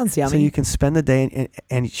That sounds yummy. So you can spend the day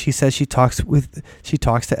and she says she talks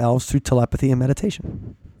to elves through telepathy and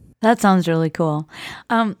meditation. That sounds really cool.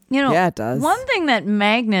 Yeah, it does. One thing that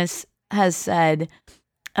Magnus has said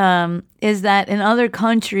is that in other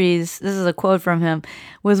countries, this is a quote from him,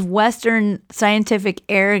 with Western scientific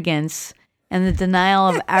arrogance and the denial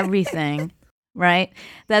of everything, right,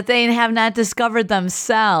 that they have not discovered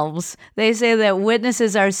themselves. They say that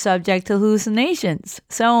witnesses are subject to hallucinations.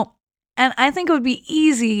 So, and I think it would be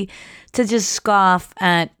easy to just scoff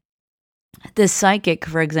at this psychic,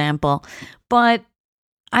 for example, but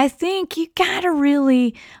I think you gotta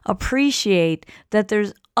really appreciate that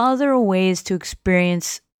there's other ways to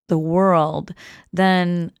experience the world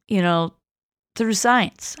than, through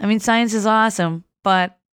science. I mean, science is awesome,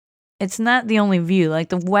 but it's not the only view. Like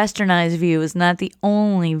the westernized view is not the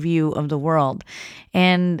only view of the world.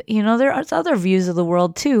 And, there are other views of the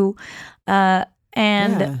world too. They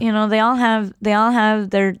all have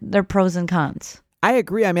their pros and cons. I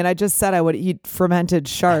agree. I mean, I just said I would eat fermented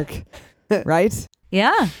shark, right?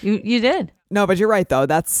 Yeah, you did. No, but you're right though.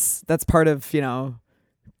 That's part of,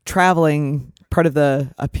 traveling. Part of the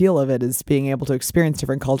appeal of it is being able to experience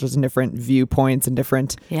different cultures and different viewpoints and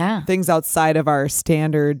different things outside of our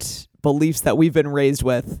standard beliefs that we've been raised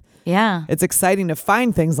with. Yeah. It's exciting to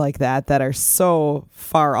find things like that are so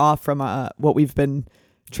far off from what we've been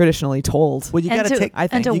traditionally told. Well, you got to take. I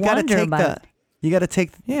think you got to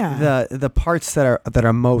take the parts that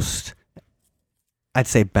are most, I'd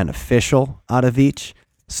say, beneficial out of each.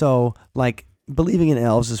 So, like, believing in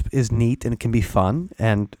elves is neat and it can be fun,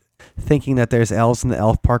 and thinking that there's elves in the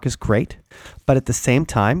elf park is great. But at the same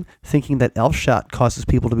time, thinking that elf shot causes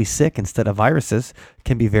people to be sick instead of viruses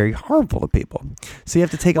can be very harmful to people. So you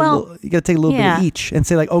have to take a little bit of each and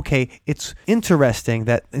say, like, okay, it's interesting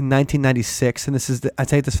that in 1996, and I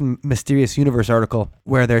take this from Mysterious Universe article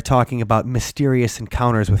where they're talking about mysterious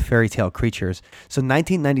encounters with fairy tale creatures. So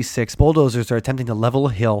 1996, bulldozers are attempting to level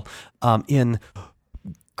a hill in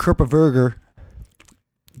Kurpaverger.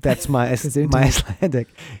 That's my Icelandic.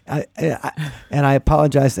 And I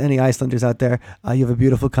apologize to any Icelanders out there. You have a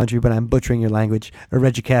beautiful country, but I'm butchering your language.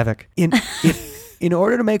 Reykjavik. In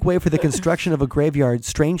order to make way for the construction of a graveyard,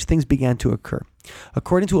 strange things began to occur.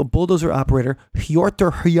 According to a bulldozer operator,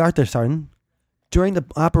 Hjortur Hjartarson, during the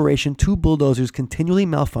operation, 2 bulldozers continually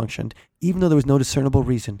malfunctioned, even though there was no discernible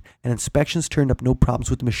reason, and inspections turned up no problems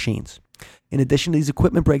with the machines. In addition to these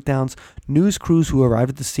equipment breakdowns, news crews who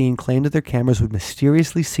arrived at the scene claimed that their cameras would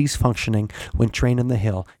mysteriously cease functioning when trained on the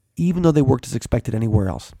hill, even though they worked as expected anywhere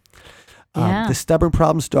else. The stubborn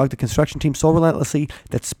problems dogged the construction team so relentlessly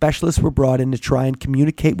that specialists were brought in to try and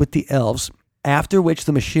communicate with the elves, after which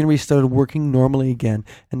the machinery started working normally again,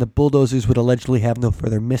 and the bulldozers would allegedly have no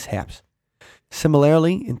further mishaps.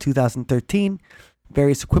 Similarly, in 2013,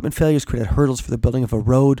 various equipment failures created hurdles for the building of a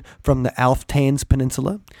road from the Alftanes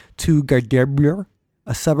Peninsula to Garderbyr,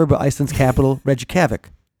 a suburb of Iceland's capital, Reykjavik.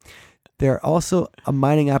 There are also a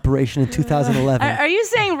mining operation in 2011. Are you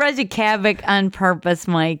saying Reykjavik on purpose,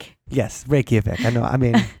 Mike? Yes, Reykjavik. I know. I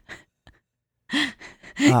mean,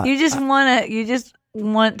 you just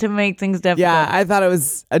want to make things difficult. Yeah, I thought it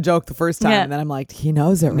was a joke the first time, and then I'm like, he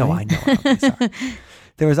knows it, right? No, I know. Okay, sorry.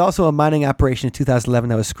 There was also a mining operation in 2011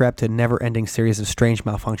 that was scrapped to a never-ending series of strange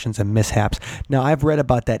malfunctions and mishaps. Now, I've read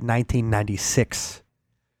about that 1996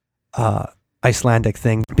 Icelandic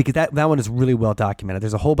thing because that one is really well documented.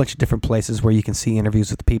 There's a whole bunch of different places where you can see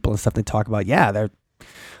interviews with the people and stuff they talk about. Yeah, they're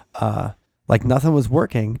like nothing was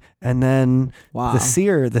working, and then the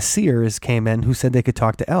seers came in who said they could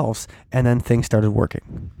talk to elves, and then things started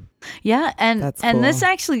working. Yeah, and this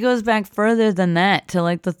actually goes back further than that to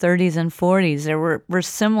like the 30s and 40s. There were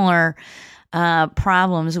similar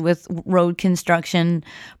problems with road construction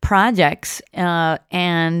projects,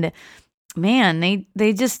 and man,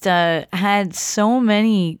 they just had so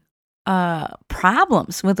many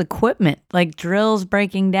problems with equipment, like drills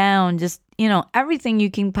breaking down, just everything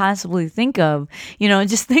you can possibly think of.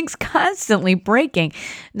 Just things constantly breaking.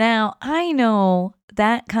 Now I know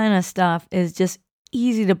that kind of stuff is just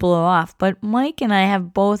easy to blow off, but Mike and I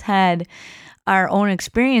have both had our own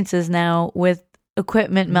experiences now with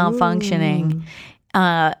equipment malfunctioning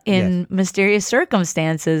in mysterious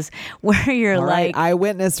circumstances where you're All right,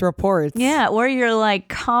 eyewitness reports. Yeah, where you're like,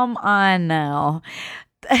 come on now.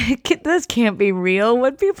 This can't be real.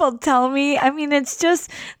 What people tell me, I mean, it's just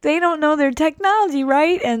they don't know their technology,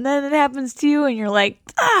 right? And then it happens to you and you're like,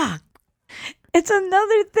 It's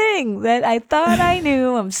another thing that I thought I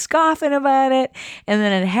knew. I'm scoffing about it. And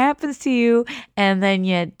then it happens to you. And then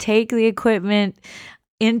you take the equipment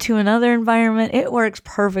into another environment. It works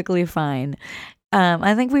perfectly fine.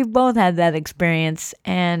 I think we've both had that experience.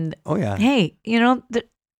 And Oh yeah. hey,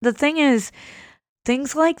 the thing is,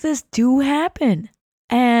 things like this do happen.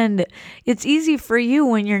 And it's easy for you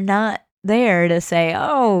when you're not there to say,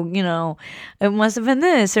 oh, it must have been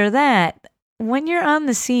this or that. When you're on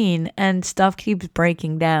the scene and stuff keeps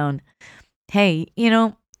breaking down, hey,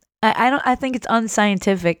 I think it's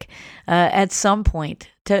unscientific at some point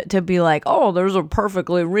to be like, oh, there's a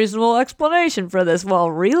perfectly reasonable explanation for this.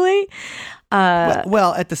 Well, really?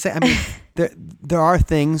 Well, at the same, I mean, there are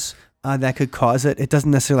things that could cause it. It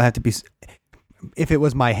doesn't necessarily have to be. If it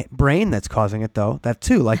was my brain that's causing it, though, that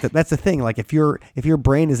too. Like that's the thing. Like if your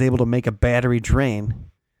brain is able to make a battery drain,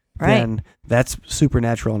 right, then that's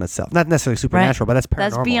supernatural in itself. Not necessarily supernatural, but that's paranormal.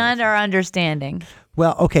 That's beyond our understanding.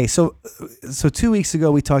 Well, okay, so 2 weeks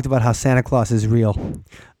ago we talked about how Santa Claus is real,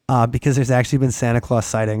 because there's actually been Santa Claus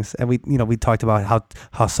sightings, and we talked about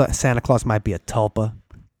how Santa Claus might be a tulpa.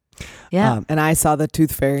 Yeah, and I saw the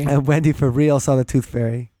tooth fairy. And Wendy for real saw the tooth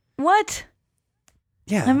fairy. What?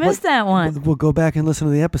 Yeah, I missed that one. We'll go back and listen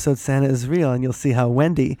to the episode Santa is Real, and you'll see how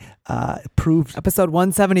Wendy proved. Episode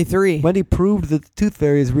 173. Wendy proved that the tooth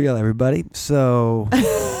fairy is real, everybody. So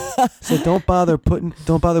don't bother putting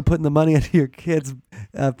the money into your kids'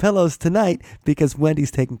 pillows tonight, because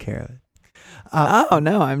Wendy's taking care of it. Oh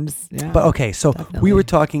no, I'm just But okay, so definitely. we were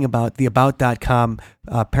talking about the About.com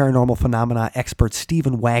paranormal phenomena expert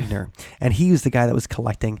Stephen Wagner, and he was the guy that was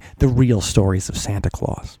collecting the real stories of Santa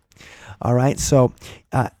Claus. All right, so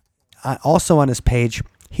also on his page,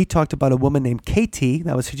 he talked about a woman named KT.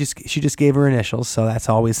 That was she just gave her initials, so that's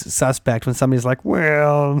always suspect when somebody's like,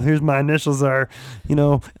 well, here's my initials are,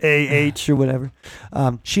 AH or whatever.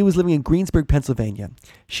 She was living in Greensburg, Pennsylvania.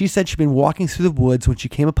 She said she'd been walking through the woods when she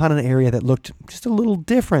came upon an area that looked just a little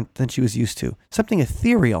different than she was used to. Something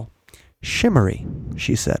ethereal, shimmery,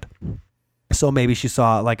 she said. So maybe she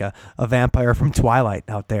saw like a vampire from Twilight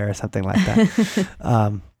out there or something like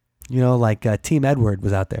that. Like Team Edward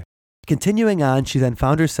was out there. Continuing on, she then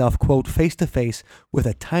found herself, quote, face to face with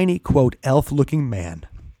a tiny, quote, elf-looking man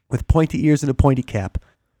with pointy ears and a pointy cap.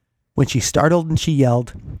 When she startled and she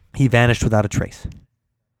yelled, he vanished without a trace.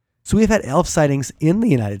 So we've had elf sightings in the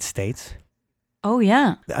United States. Oh,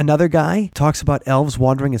 yeah. Another guy talks about elves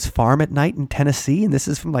wandering his farm at night in Tennessee, and this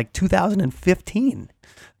is from like 2015.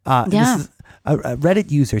 Yeah. This is a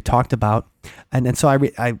Reddit user talked about, and so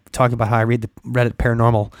I talked about how I read the Reddit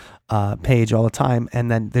paranormal page all the time,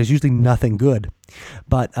 and then there's usually nothing good.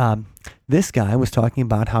 But this guy was talking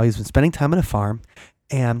about how he's been spending time on a farm,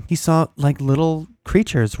 and he saw like little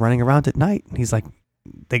creatures running around at night. And he's like,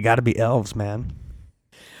 they got to be elves, man.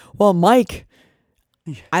 Well, Mike,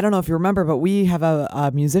 I don't know if you remember, but we have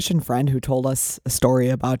a musician friend who told us a story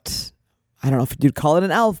about, I don't know if you'd call it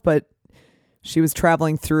an elf, but she was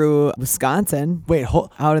traveling through Wisconsin. Wait,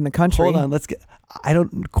 out in the country. Hold on, I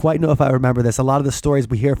don't quite know if I remember this. A lot of the stories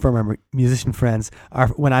we hear from our musician friends are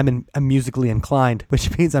when I'm musically inclined,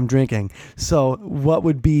 which means I'm drinking. So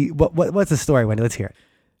what's the story, Wendy? Let's hear it.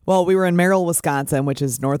 Well, we were in Merrill, Wisconsin, which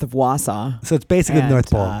is north of Wausau. So it's basically the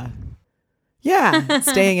North Pole. Yeah,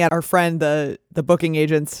 staying at our friend, the booking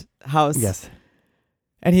agent's house. Yes.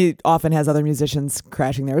 And he often has other musicians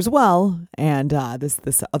crashing there as well. And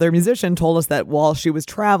this other musician told us that while she was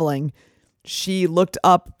traveling, she looked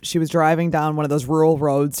up. She was driving down one of those rural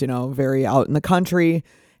roads, very out in the country.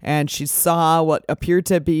 And she saw what appeared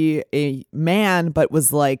to be a man, but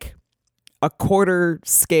was like a quarter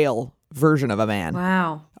scale version of a man.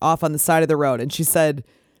 Wow. Off on the side of the road. And she said,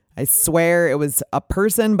 I swear it was a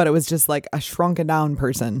person, but it was just like a shrunken down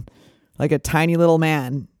person, like a tiny little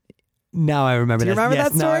man. Now I remember. Do you remember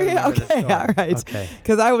that story? Okay, all right. Okay.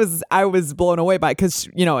 Because I was blown away by it, because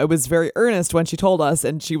it was very earnest when she told us,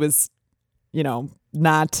 and she was,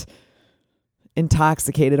 not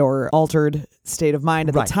intoxicated or altered state of mind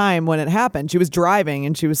at the time when it happened. She was driving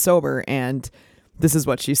and she was sober, and this is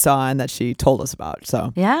what she saw and that she told us about.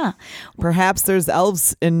 So yeah, perhaps there's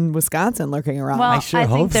elves in Wisconsin lurking around. Well, I sure I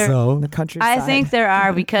think hope so. The countryside. I think there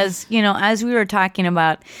are, because as we were talking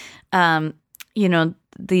about,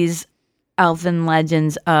 these elfin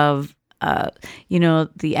legends of,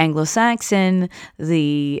 the Anglo-Saxon,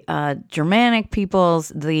 the Germanic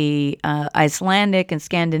peoples, the Icelandic and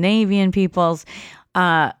Scandinavian peoples.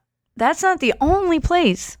 That's not the only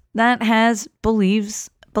place that has beliefs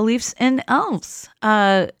in elves.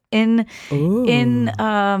 In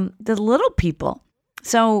the little people.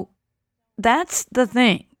 So that's the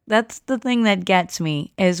thing. That's the thing that gets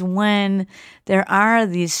me, is when there are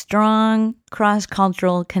these strong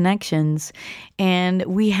cross-cultural connections, and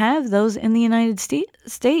we have those in the United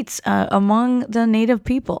States among the Native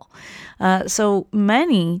people. So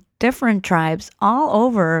many different tribes all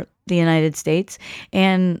over the United States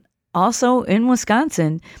and also in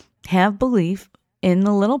Wisconsin have belief in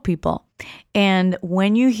the little people. And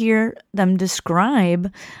when you hear them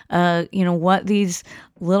describe, what these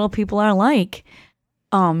little people are like,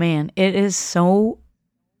 oh man, it is so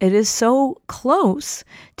close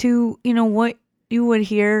to, what you would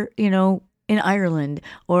hear, in Ireland,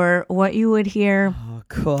 or what you would hear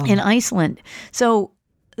in Iceland. So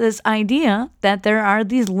this idea that there are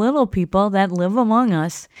these little people that live among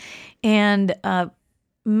us, and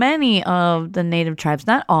many of the native tribes,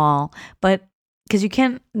 not all, but because you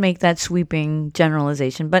can't make that sweeping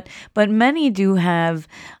generalization, but many do have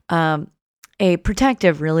a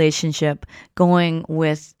protective relationship going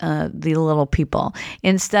with the little people,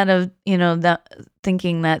 instead of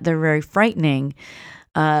thinking that they're very frightening,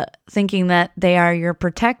 thinking that they are your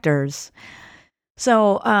protectors.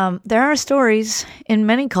 So there are stories in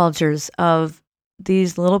many cultures of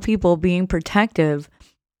these little people being protective,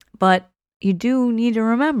 but you do need to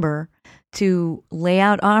remember to lay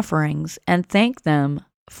out offerings and thank them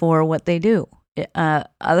for what they do.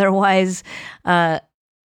 Otherwise, in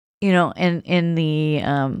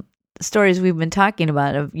the stories we've been talking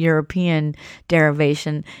about of European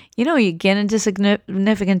derivation, you get into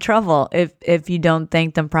significant trouble if you don't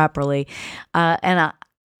thank them properly. And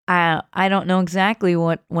I don't know exactly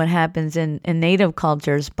what happens in native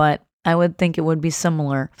cultures, but I would think it would be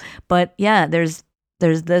similar. But yeah, there's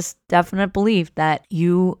this definite belief that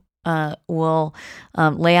you will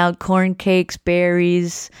lay out corn cakes,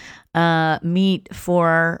 berries, meat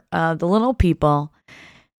for the little people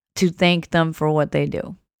to thank them for what they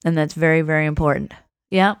do. And that's very, very important.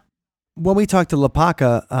 Yeah. When we talked to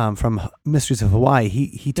Lapaka from Mysteries of Hawaii,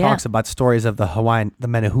 he talks about stories of the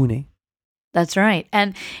Menehune. That's right.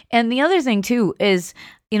 And the other thing too is,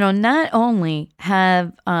 not only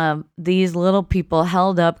have these little people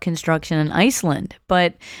held up construction in Iceland,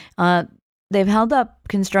 but they've held up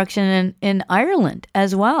construction in Ireland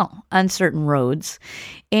as well on certain roads.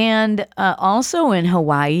 And also in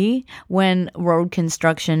Hawaii, when road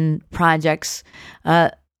construction projects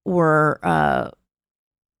were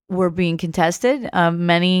being contested,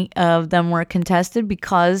 many of them were contested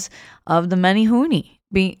because of the Menehune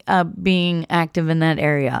being active in that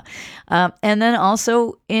area. And then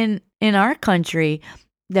also in our country,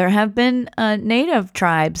 there have been native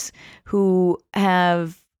tribes who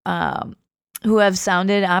have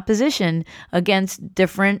sounded opposition against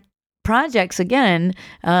different projects, again,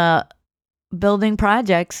 building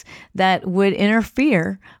projects that would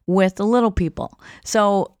interfere with the little people.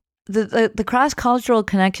 So the cross-cultural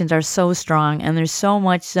connections are so strong, and there's so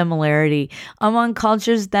much similarity among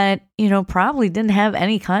cultures that, probably didn't have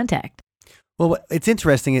any contact. Well, it's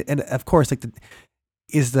interesting, and of course,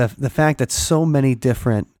 is the fact that so many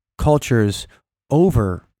different cultures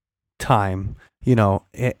over time,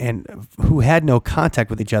 and who had no contact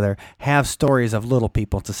with each other, have stories of little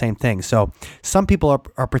people. It's the same thing. So some people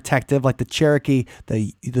are protective, like the Cherokee,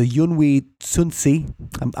 the Yunwi Tsunsi.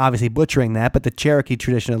 I'm obviously butchering that, but the Cherokee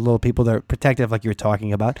tradition of little people, they're protective, like you were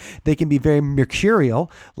talking about. They can be very mercurial,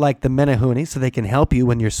 like the Menehune, so they can help you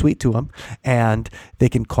when you're sweet to them, and they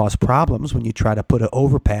can cause problems when you try to put an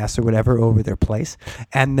overpass or whatever over their place.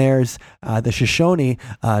 And there's the Shoshone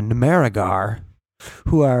Namaragar,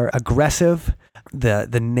 who are aggressive.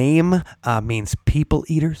 The name means people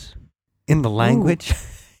eaters in the language.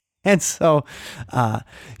 And so,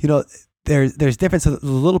 there's difference. So the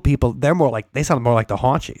little people, they sound more like the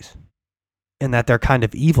Haunchies, in that they're kind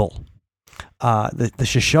of evil. The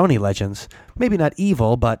Shoshone legends, maybe not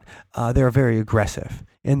evil, but they're very aggressive.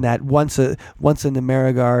 In that once a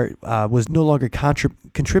Namaragar was no longer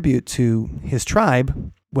contribute to his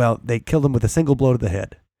tribe, well, they killed him with a single blow to the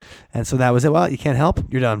head. And so that was it. Well, you can't help,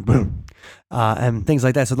 you're done. Boom. And things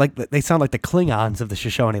like that. So they sound like the Klingons of the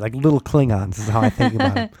Shoshone, like little Klingons is how I think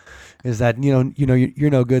about it. Is that, you're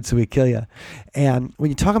no good, so we kill you. And when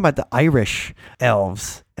you talk about the Irish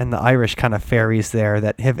elves and the Irish kind of fairies there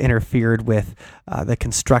that have interfered with the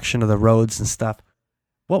construction of the roads and stuff,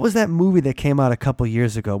 what was that movie that came out a couple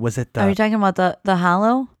years ago? Was it Are you talking about the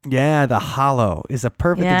Hollow? Yeah, The Hollow is a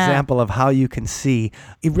perfect example of how you can see.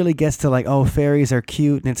 It really gets to like, oh, fairies are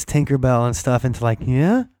cute and it's Tinkerbell and stuff, and to like,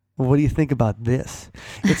 yeah? Well, what do you think about this?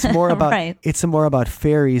 It's more about right. It's more about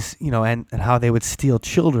fairies, and how they would steal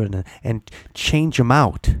children and change them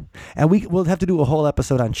out. And we'll have to do a whole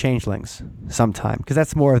episode on changelings sometime, because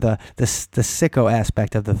that's more of the sicko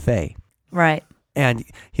aspect of the fae. Right. And,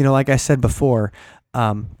 like I said before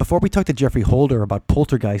we talked to Jeffrey Holder about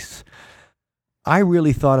poltergeists, I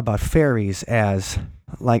really thought about fairies as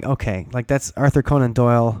like, okay, like that's Arthur Conan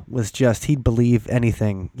Doyle was just, he'd believe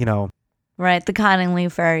anything, Right, the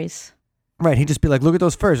Cottingley fairies. Right, he'd just be like, look at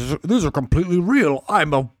those fairies. These are completely real. I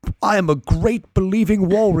am a great believing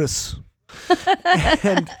walrus.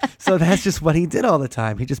 And so that's just what he did all the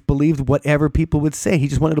time. He just believed whatever people would say. He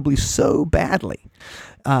just wanted to believe so badly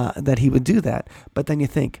that he would do that. But then you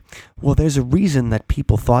think, well, there's a reason that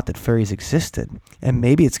people thought that fairies existed. And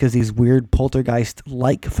maybe it's because these weird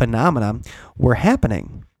poltergeist-like phenomena were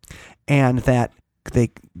happening. And that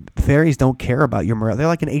fairies don't care about your morale. They're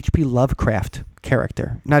like an H.P. Lovecraft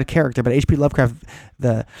character. Not a character, but H.P. Lovecraft,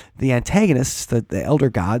 the antagonists, the elder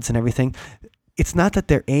gods and everything. It's not that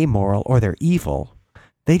they're amoral or they're evil.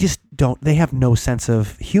 They just they have no sense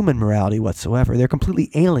of human morality whatsoever. They're completely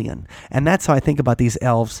alien. And that's how I think about these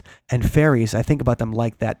elves and fairies. I think about them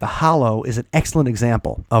like that. The Hollow is an excellent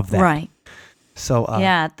example of that. Right. So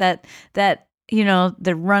yeah, that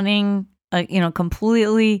they're running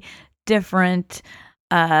completely different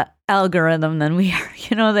algorithm than we are.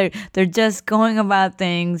 They're just going about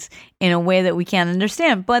things in a way that we can't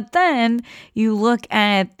understand. But then you look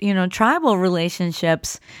at tribal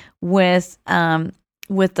relationships with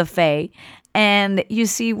the Fae, and you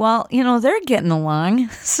see, well, they're getting along.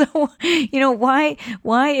 So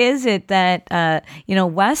why is it that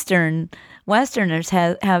Westerners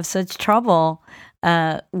have such trouble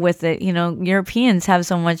with it? Europeans have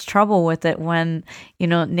so much trouble with it when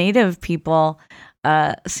Native people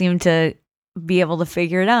seem to be able to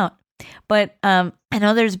figure it out. But I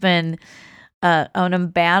know there's been an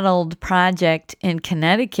embattled project in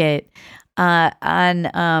Connecticut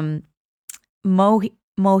on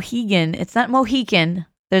Mohegan. It's not Mohican.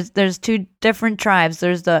 There's two different tribes.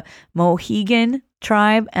 There's the Mohegan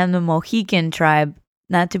tribe and the Mohican tribe,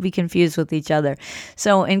 not to be confused with each other.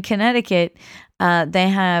 So in Connecticut, they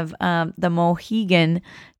have the Mohegan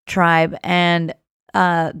tribe, and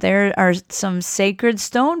there are some sacred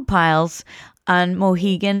stone piles on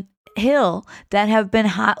Mohegan Hill that have been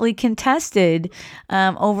hotly contested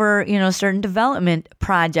over certain development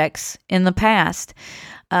projects in the past,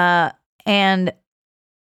 and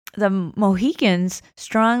the Mohicans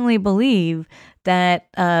strongly believe that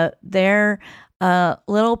their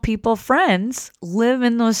little people friends live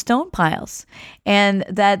in those stone piles, and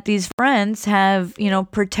that these friends have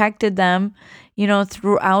protected them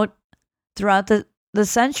throughout the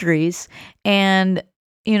centuries, and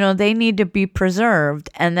they need to be preserved,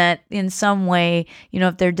 and that in some way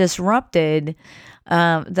if they're disrupted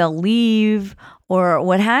they'll leave or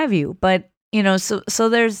what have you. But so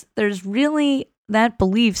there's really that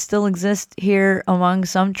belief still exists here among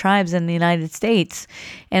some tribes in the United States,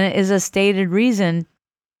 and it is a stated reason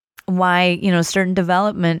why certain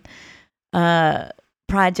development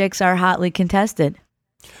projects are hotly contested.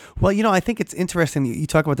 Well, I think it's interesting you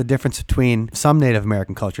talk about the difference between some Native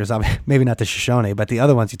American cultures, maybe not the Shoshone, but the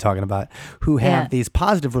other ones you're talking about, who have these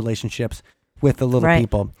positive relationships with the little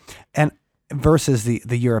people, and versus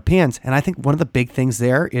the Europeans. And I think one of the big things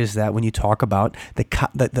there is that when you talk about the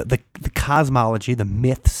cosmology, the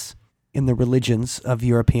myths in the religions of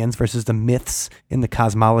Europeans versus the myths in the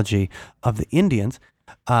cosmology of the Indians,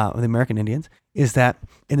 the American Indians, is that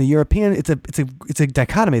in the European, it's a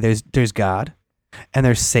dichotomy. There's God, and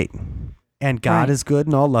there's Satan. And God is good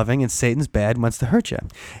and all loving, and Satan's bad and wants to hurt you.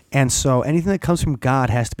 And so anything that comes from God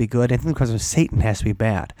has to be good. Anything that comes from Satan has to be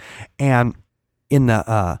bad. And in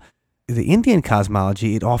the Indian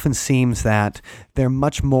cosmology, it often seems that they're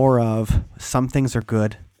much more of some things are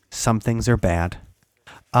good, some things are bad.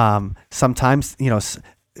 Sometimes,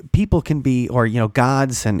 people can be, or,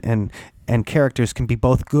 gods and characters can be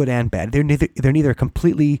both good and bad. They're neither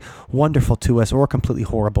completely wonderful to us or completely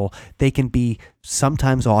horrible. They can be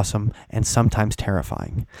sometimes awesome and sometimes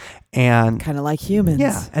terrifying. And kind of like humans.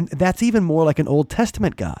 Yeah, and that's even more like an Old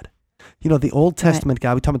Testament God. The Old Testament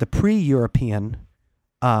God, we talk about the pre-European.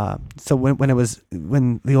 So when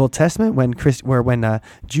the Old Testament, when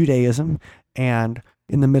Judaism and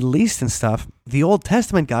in the Middle East and stuff, the Old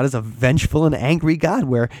Testament God is a vengeful and angry God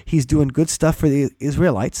where he's doing good stuff for the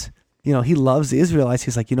Israelites. He loves the Israelites.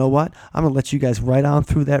 He's like, you know what? I'm going to let you guys right on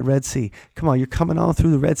through that Red Sea. Come on, you're coming on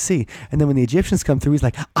through the Red Sea. And then when the Egyptians come through, he's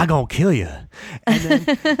like, I'm going to kill you. And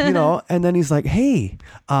then, and then he's like, hey,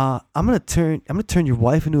 I'm going to turn your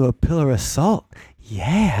wife into a pillar of salt.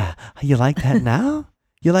 Yeah. You like that now?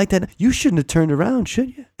 You like that? You shouldn't have turned around,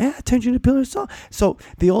 should you? Yeah, I turned you into a pillar of salt. So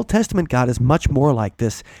the Old Testament God is much more like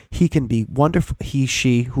this. He can be wonderful. He,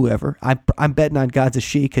 she, whoever. I'm betting on God's a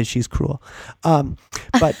she because she's cruel.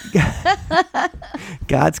 But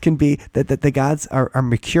gods can be that the gods are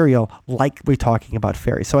mercurial, like we're talking about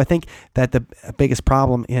fairies. So I think that the biggest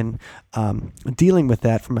problem in dealing with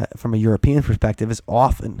that from a European perspective is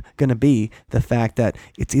often going to be the fact that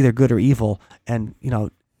it's either good or evil, and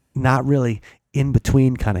not really in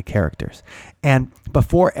between kind of characters. And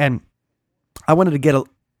I wanted to get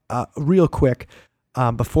a real quick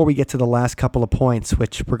before we get to the last couple of points,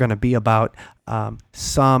 which we're going to be about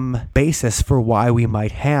some basis for why we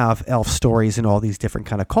might have elf stories in all these different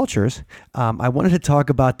kind of cultures. I wanted to talk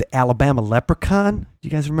about the Alabama leprechaun. Do you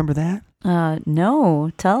guys remember that?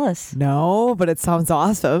 No, tell us. No, but it sounds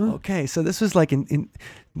awesome. Okay, so this was like in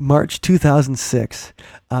March 2006.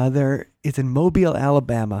 It's in Mobile,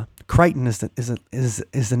 Alabama. Crichton is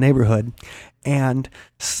the neighborhood, and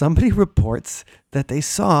somebody reports that they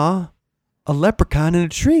saw a leprechaun in a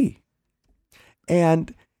tree,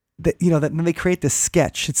 and then they create this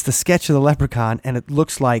sketch. It's the sketch of the leprechaun, and it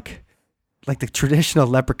looks like the traditional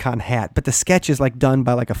leprechaun hat, but the sketch is like done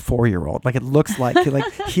by like a 4-year-old. Like it looks like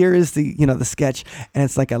here is the the sketch, and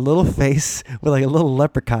it's like a little face with like a little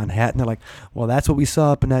leprechaun hat, and they're like, well, that's what we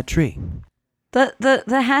saw up in that tree. The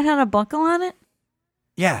hat had a buckle on it?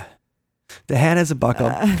 Yeah. The hat has a buckle.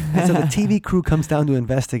 And so the TV crew comes down to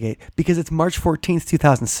investigate because it's March 14th,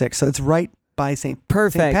 2006. So it's right by St.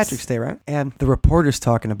 Patrick's Day, right? And the reporter's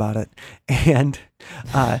talking about it. And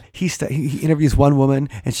he interviews one woman,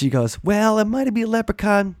 and she goes, well, it might be a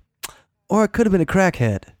leprechaun, or it could have been a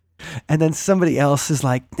crackhead. And then somebody else is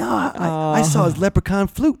like, no, I saw his leprechaun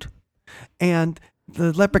flute. And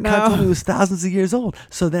the leprechaun told me it was thousands of years old.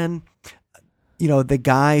 So then the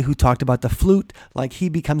guy who talked about the flute, like he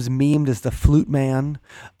becomes memed as the flute man.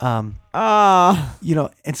 And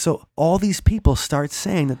so all these people start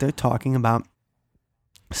saying that they're talking about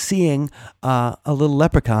seeing a little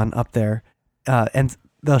leprechaun up there, and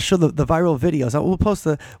they'll show the viral videos.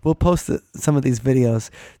 We'll post some of these videos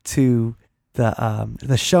to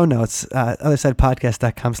the show notes,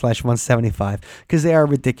 othersidepodcast.com/175, because they are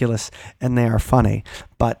ridiculous and they are funny.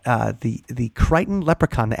 But the Crichton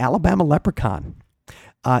leprechaun, the Alabama leprechaun,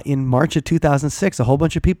 in March of 2006, a whole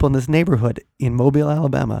bunch of people in this neighborhood in Mobile,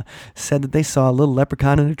 Alabama, said that they saw a little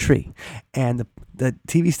leprechaun in a tree. And the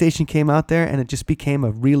TV station came out there, and it just became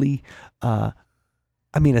a really a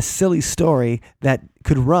silly story that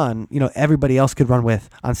could run, everybody else could run with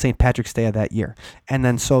on St. Patrick's Day of that year. And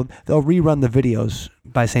then so they'll rerun the videos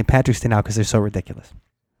by St. Patrick's Day now because they're so ridiculous.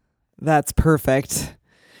 That's perfect.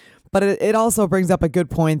 But it also brings up a good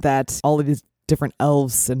point that all of these different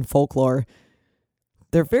elves and folklore,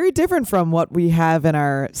 they're very different from what we have in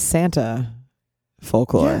our Santa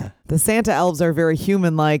folklore. Yeah. The Santa elves are very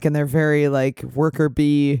human-like, and they're very like worker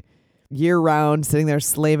bee, year-round, sitting there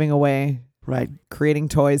slaving away. Right, creating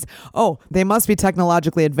toys. Oh, they must be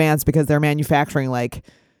technologically advanced because they're manufacturing like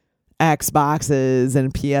Xboxes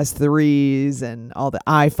and PS3s and all the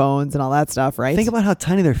iPhones and all that stuff, right? Think about how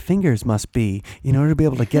tiny their fingers must be in order to be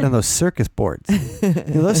able to get on those circuit boards.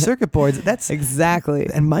 Those circuit boards, that's exactly.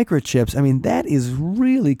 And microchips, that is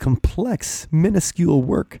really complex, minuscule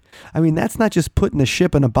work. That's not just putting a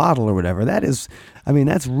chip in a bottle or whatever. That is,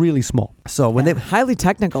 that's really small. So when they highly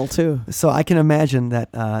technical too. So I can imagine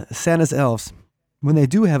that Santa's elves, when they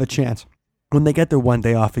do have a chance, when they get their one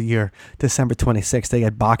day off a year, December 26th, they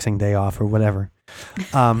get Boxing Day off or whatever,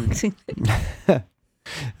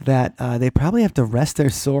 that they probably have to rest their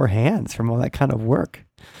sore hands from all that kind of work.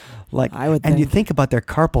 Like, I would and think. you think about their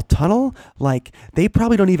carpal tunnel, like they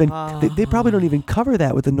probably don't even they probably don't even cover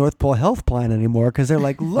that with the North Pole Health Plan anymore, because they're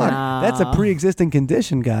like, look, that's a pre-existing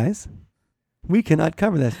condition, guys. We cannot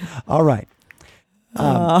cover this. All right.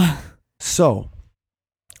 So,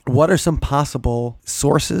 what are some possible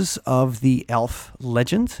sources of the elf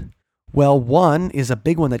legend? Well, one is a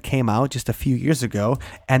big one that came out just a few years ago,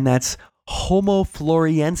 and that's Homo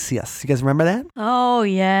floresiensis. You guys remember that? Oh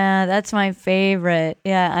yeah, that's my favorite.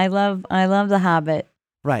 Yeah, I love The Hobbit.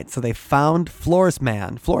 Right. So they found Flores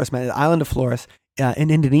Man, the island of Flores, in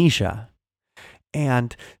Indonesia,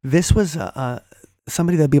 and this was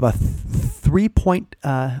somebody that'd be about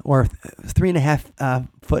 3.5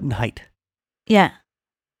 foot in height. Yeah,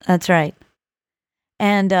 that's right.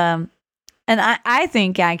 And I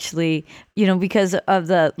think actually, because of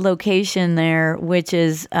the location there, which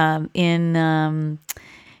is in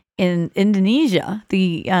Indonesia,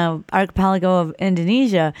 the archipelago of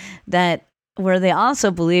Indonesia, that where they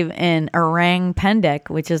also believe in orang pendek,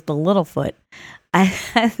 which is the Littlefoot. I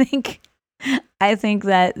think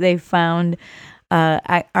that they found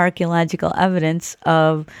archaeological evidence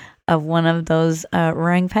of one of those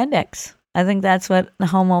orang pendants. I think that's what the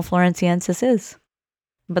Homo floresiensis is.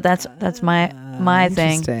 But that's my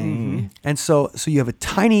thing. Interesting. And so you have a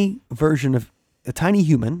tiny version of a tiny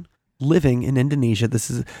human living in Indonesia. This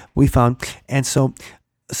is we found, and so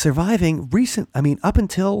surviving up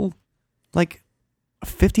until like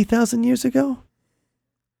 50,000 years ago.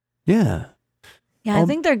 Yeah. Yeah, I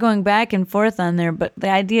think they're going back and forth on there, but the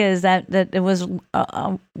idea is that it was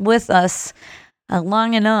with us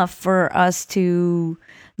long enough for us to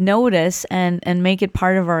notice and make it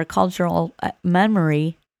part of our cultural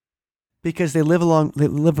memory. Because they live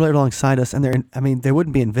right alongside us, and they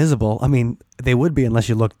wouldn't be invisible. I mean, they would be unless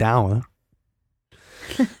you look down.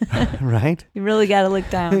 Right? You really got to look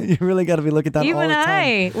down. You really got to be looking down all the time.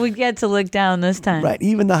 Even I would get to look down this time. Right.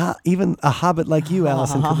 Even a hobbit like you,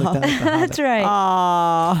 Allison, could look down at the hobbit. That's right.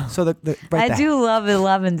 Aww. So I do love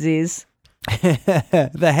elevensies.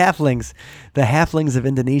 the halflings of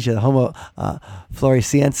Indonesia, the Homo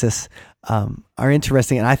floresiensis, are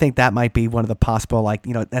interesting, and I think that might be one of the possible,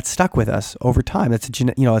 that's stuck with us over time. That's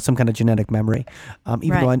some kind of genetic memory.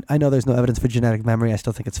 Even though I know there's no evidence for genetic memory, I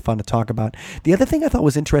still think it's fun to talk about. The other thing I thought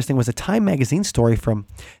was interesting was a Time magazine story from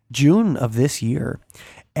June of this year,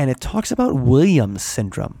 and it talks about Williams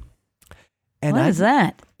syndrome. And what is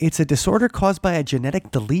that? It's a disorder caused by a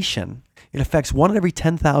genetic deletion. It affects 1 in every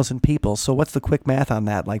 10,000 people. So what's the quick math on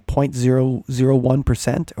that? Like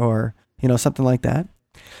 0.001% or, something like that?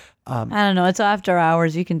 I don't know. It's after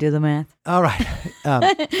hours. You can do the math. All right.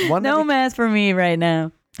 No math for me right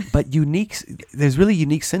now. But there's really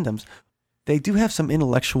unique symptoms. They do have some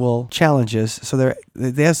intellectual challenges. So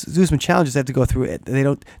they have some challenges they have to go through. They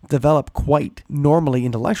don't develop quite normally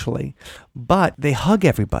intellectually, but they hug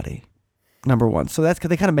everybody. Number one. So that's because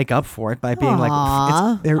they kind of make up for it by being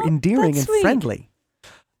they're endearing and sweet. Friendly.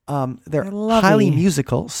 They're highly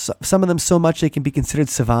musical. Some of them so much they can be considered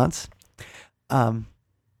savants.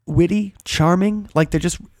 Witty, charming,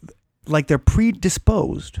 they're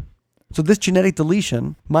predisposed. So this genetic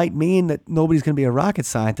deletion might mean that nobody's going to be a rocket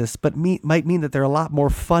scientist, but might mean that they're a lot more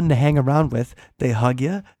fun to hang around with. They hug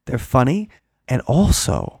you, they're funny, and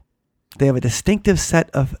also they have a distinctive set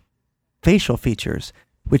of facial features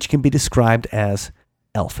which can be described as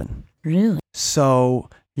elfin. Really? So,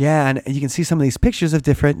 yeah, and you can see some of these pictures of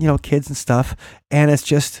different, kids and stuff, and it's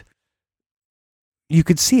just, you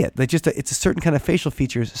could see it. It's a certain kind of facial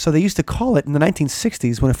features. So they used to call it, in the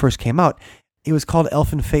 1960s when it first came out, it was called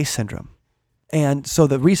elfin face syndrome. And so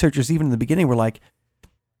the researchers, even in the beginning, were like,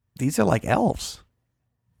 these are like elves.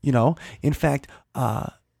 In fact,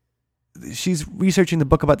 she's researching the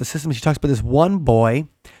book about the system. She talks about this one boy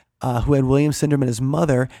who had Williams syndrome, and his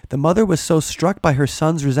mother. The mother was so struck by her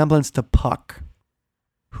son's resemblance to Puck,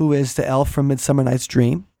 who is the elf from Midsummer Night's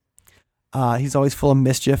Dream. He's always full of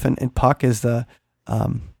mischief, and Puck is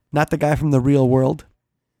not the guy from the real world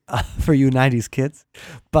for you 90s kids,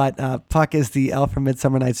 but Puck is the elf from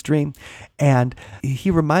Midsummer Night's Dream. And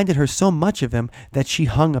he reminded her so much of him that she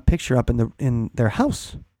hung a picture up in their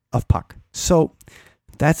house of Puck. So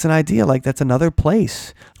that's an idea, that's another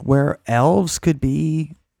place where elves could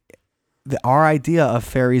be our idea of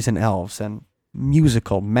fairies and elves, and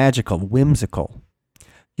musical, magical, whimsical,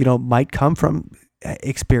 might come from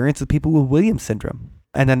experience of people with Williams syndrome.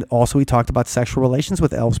 And then also we talked about sexual relations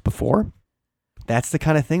with elves before. That's the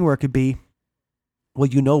kind of thing where it could be,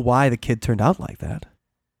 well, why the kid turned out like that.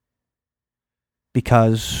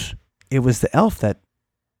 Because it was the elf that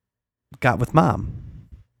got with mom.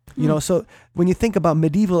 So when you think about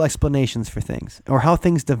medieval explanations for things or how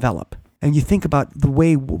things develop, and you think about the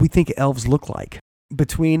way we think elves look like,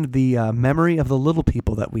 between the memory of the little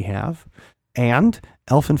people that we have and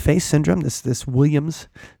elfin face syndrome, this Williams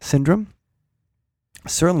syndrome,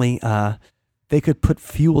 certainly they could put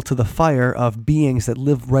fuel to the fire of beings that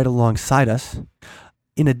live right alongside us,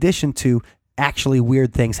 in addition to actually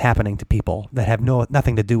weird things happening to people that have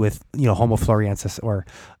nothing to do with Homo floresiensis or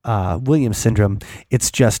Williams syndrome.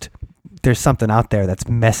 It's just there's something out there that's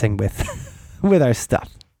messing with with our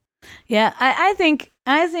stuff. Yeah, I think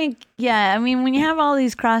yeah. I mean, when you have all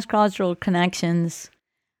these cross-cultural connections,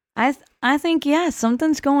 I think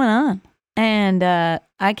something's going on, and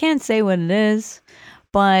I can't say what it is,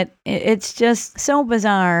 but it's just so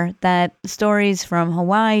bizarre that stories from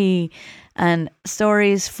Hawaii and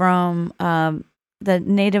stories from the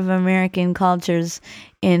Native American cultures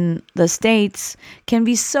in the States can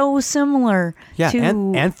be so similar. Yeah, to,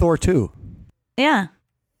 and Thor too. Yeah.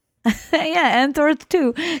 Yeah, and Thor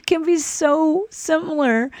too can be so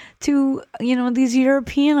similar to these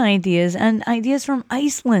European ideas and ideas from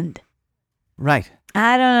Iceland. Right.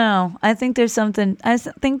 I don't know. I think there's something.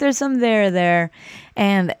 Think there's some there,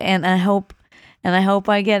 and I hope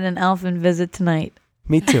I get an elfin visit tonight.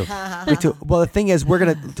 Me too. Me too. Well, the thing is, we're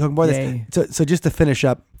gonna talk more of Yay. this. So just to finish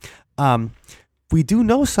up, we do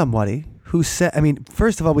know somebody who said. I mean,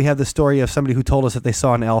 first of all, we have the story of somebody who told us that they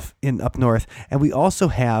saw an elf in up north, and we also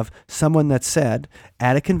have someone that said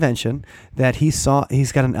at a convention that he's got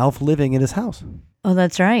an elf living in his house. Oh,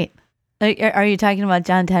 that's right. Are you talking about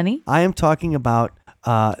John Tenney? I am talking about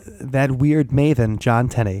that weird maven, John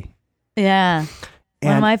Tenney. Yeah,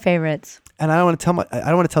 one of my favorites. And I don't want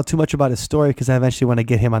to tell too much about his story because I eventually want to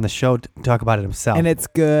get him on the show to talk about it himself. And it's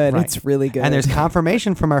good. Right. It's really good. And there's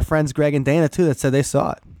confirmation from our friends Greg and Dana too that said they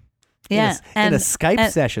saw it. Yeah, in a Skype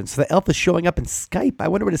session. So the elf is showing up in Skype. I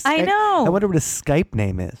wonder what his Skype, I know. I wonder what his Skype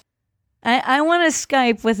name is. I want to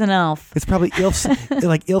Skype with an elf. It's probably Ilfs,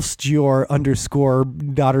 like Ilfsjor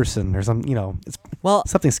 _ Dotterson or some, it's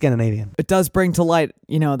something Scandinavian. It does bring to light,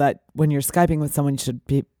 that when you're Skyping with someone, you should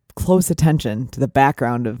pay close attention to the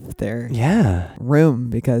background of their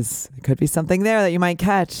room because there could be something there that you might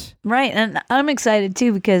catch. Right, and I'm excited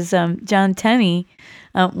too because John Tenney,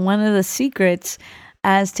 one of the secrets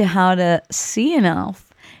as to how to see an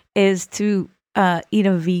elf is to eat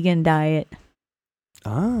a vegan diet.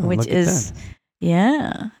 Oh, which is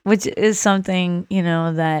something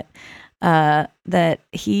that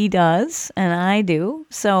he does and I do.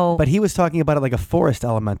 So, but he was talking about it like a forest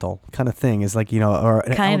elemental kind of thing, is like or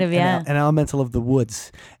an elemental of the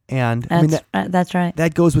woods, and that's right.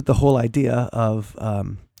 That goes with the whole idea of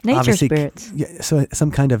nature spirits. Yeah, so some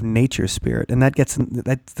kind of nature spirit, and that's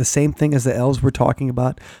the same thing as the elves we're talking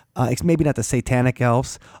about. It's maybe not the satanic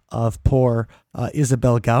elves of poor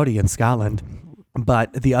Isabel Gowdy in Scotland.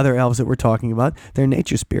 But the other elves that we're talking about, they're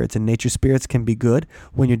nature spirits, and nature spirits can be good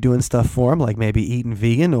when you're doing stuff for them, like maybe eating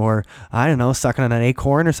vegan or, I don't know, sucking on an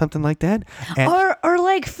acorn or something like that. Or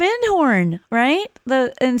like Findhorn, right?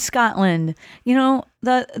 In Scotland,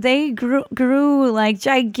 they grew like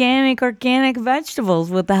gigantic organic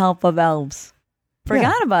vegetables with the help of elves.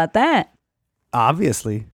 Forgot about that.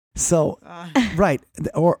 Obviously. So, right.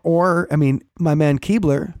 Or I mean, my man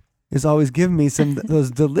Keebler is always giving me some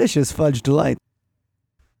those delicious fudge delights.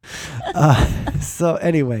 So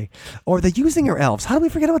anyway, or the Usinger elves. How do we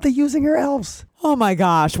forget about the Usinger elves? Oh my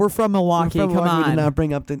gosh, we're from Milwaukee. Come on. We did not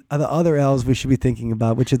bring up the other elves we should be thinking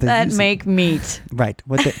about, which are the that make meat. Right.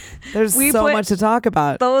 There's so much to talk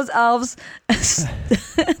about. Those elves,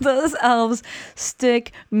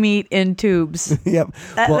 stick meat in tubes. Yep.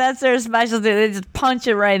 That's their specialty. They just punch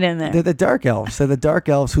it right in there. They're the dark elves. They're the dark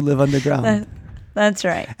elves who live underground. That's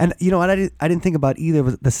right. And what I didn't think about either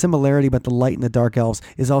was the similarity, but the light and the dark elves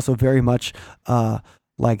is also very much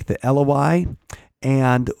like the Eloi.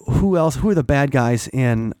 And who else? Who are the bad guys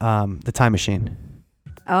in the Time Machine?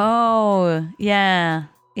 Oh, yeah.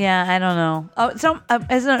 I don't know. Oh,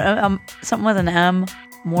 is it something with an M?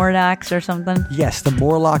 Morlocks or something? Yes, the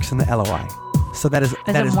Morlocks and the Eloi. So that is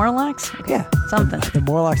Morlocks? Okay. Yeah, something. The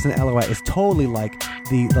Morlocks and the Eloi is totally like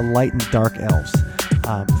the light and dark elves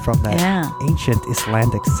from that ancient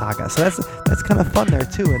Icelandic saga. So that's kind of fun there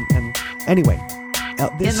too. And anyway,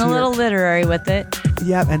 getting a little literary with it.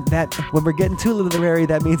 Yeah, and that when we're getting too literary,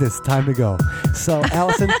 that means it's time to go. So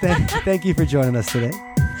Allison, thank you for joining us today.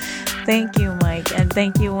 Thank you, Mike, and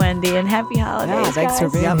thank you, Wendy, and happy holidays, guys. Thanks for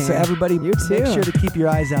being here. So everybody, you too. Make sure to keep your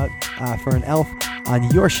eyes out for an elf on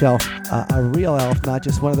your shelf, a real elf, not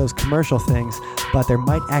just one of those commercial things, but there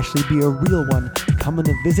might actually be a real one coming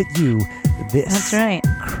to visit you this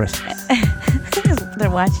Christmas. They're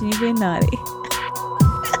watching you be naughty.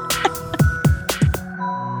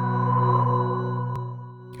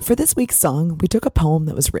 For this week's song, we took a poem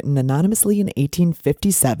that was written anonymously in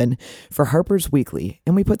 1857 for Harper's Weekly,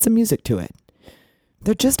 and we put some music to it.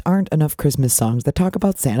 There just aren't enough Christmas songs that talk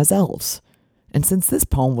about Santa's elves. And since this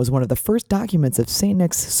poem was one of the first documents of St.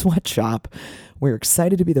 Nick's sweatshop, we're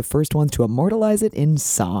excited to be the first ones to immortalize it in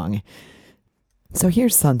song. So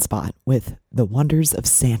here's Sunspot with The Wonders of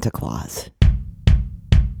Santa Claus.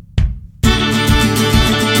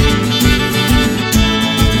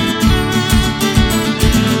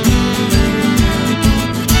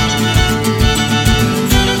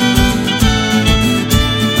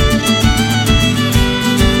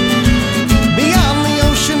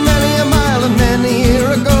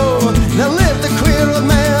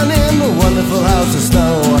 House of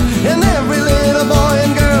snow, and every little boy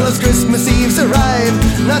and girl as Christmas Eve's arrive,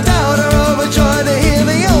 not doubt or overjoyed to hear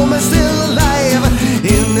the old man still alive.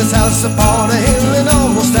 In this house upon a hill and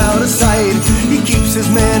almost out of sight, he keeps his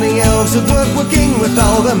many elves at work working with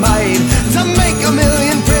all their might to make a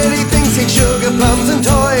million pretty things, cake, sugar, plums and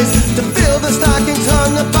toys, to fill the stockings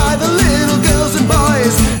hung up by the little girls and boys.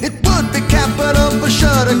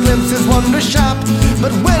 laundry shop.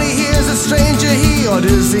 But when he hears a stranger, he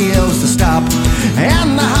orders the elves to stop.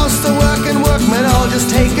 And the house, the workmen all just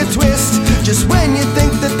take a twist. Just when you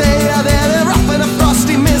think that they are there, they're up in a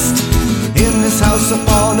frosty mist. In this house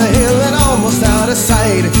upon a hill and almost out of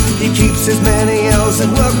sight, he keeps his many elves at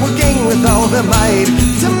work, working with all their might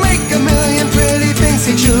to make a million pretty things,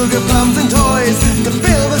 like sugar plums and toys, to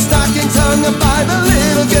fill the stockings hung up by the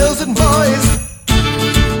little girls and boys.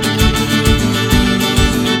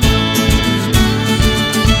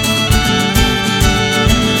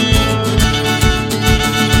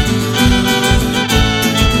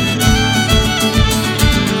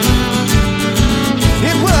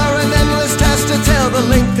 The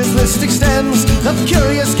length his list extends of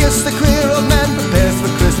curious gifts the queer old man prepares for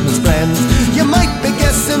Christmas friends. You might be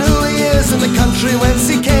guessing who he is and the country whence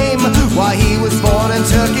he came, why he was born in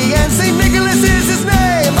Turkey and St. Nicholas is his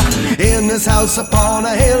name. In his house upon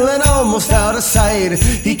a hill and almost out of sight,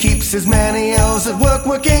 he keeps his many elves at work,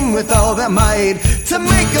 working with all their might to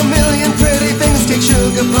make a million pretty things, take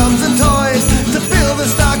sugar plums and toys, to fill the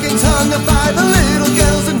stockings hung up by the little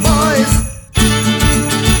girls and boys.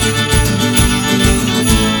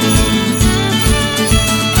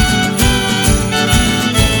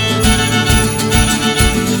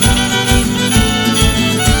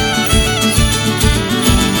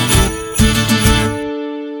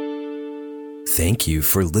 Thank you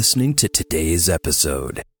for listening to today's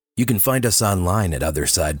episode. You can find us online at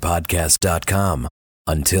othersidepodcast.com.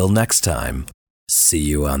 Until next time, see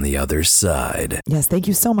you on the other side. Yes, thank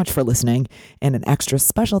you so much for listening. And an extra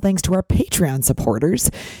special thanks to our Patreon supporters.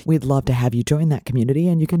 We'd love to have you join that community,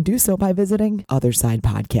 and you can do so by visiting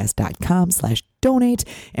othersidepodcast.com/donate.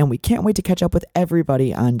 And we can't wait to catch up with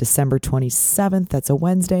everybody on December 27th. That's a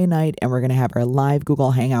Wednesday night, and we're going to have our live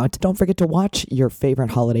Google Hangout. Don't forget to watch your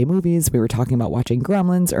favorite holiday movies. We were talking about watching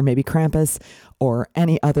Gremlins or maybe Krampus or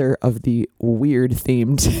any other of the weird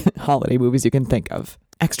themed holiday movies you can think of.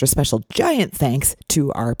 Extra special giant thanks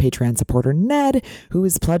to our Patreon supporter, Ned, who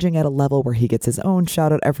is pledging at a level where he gets his own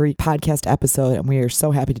shout out every podcast episode. And we are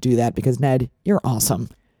so happy to do that because, Ned, you're awesome.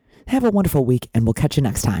 Have a wonderful week, and we'll catch you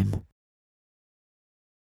next time.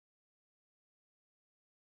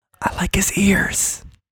 I like his ears.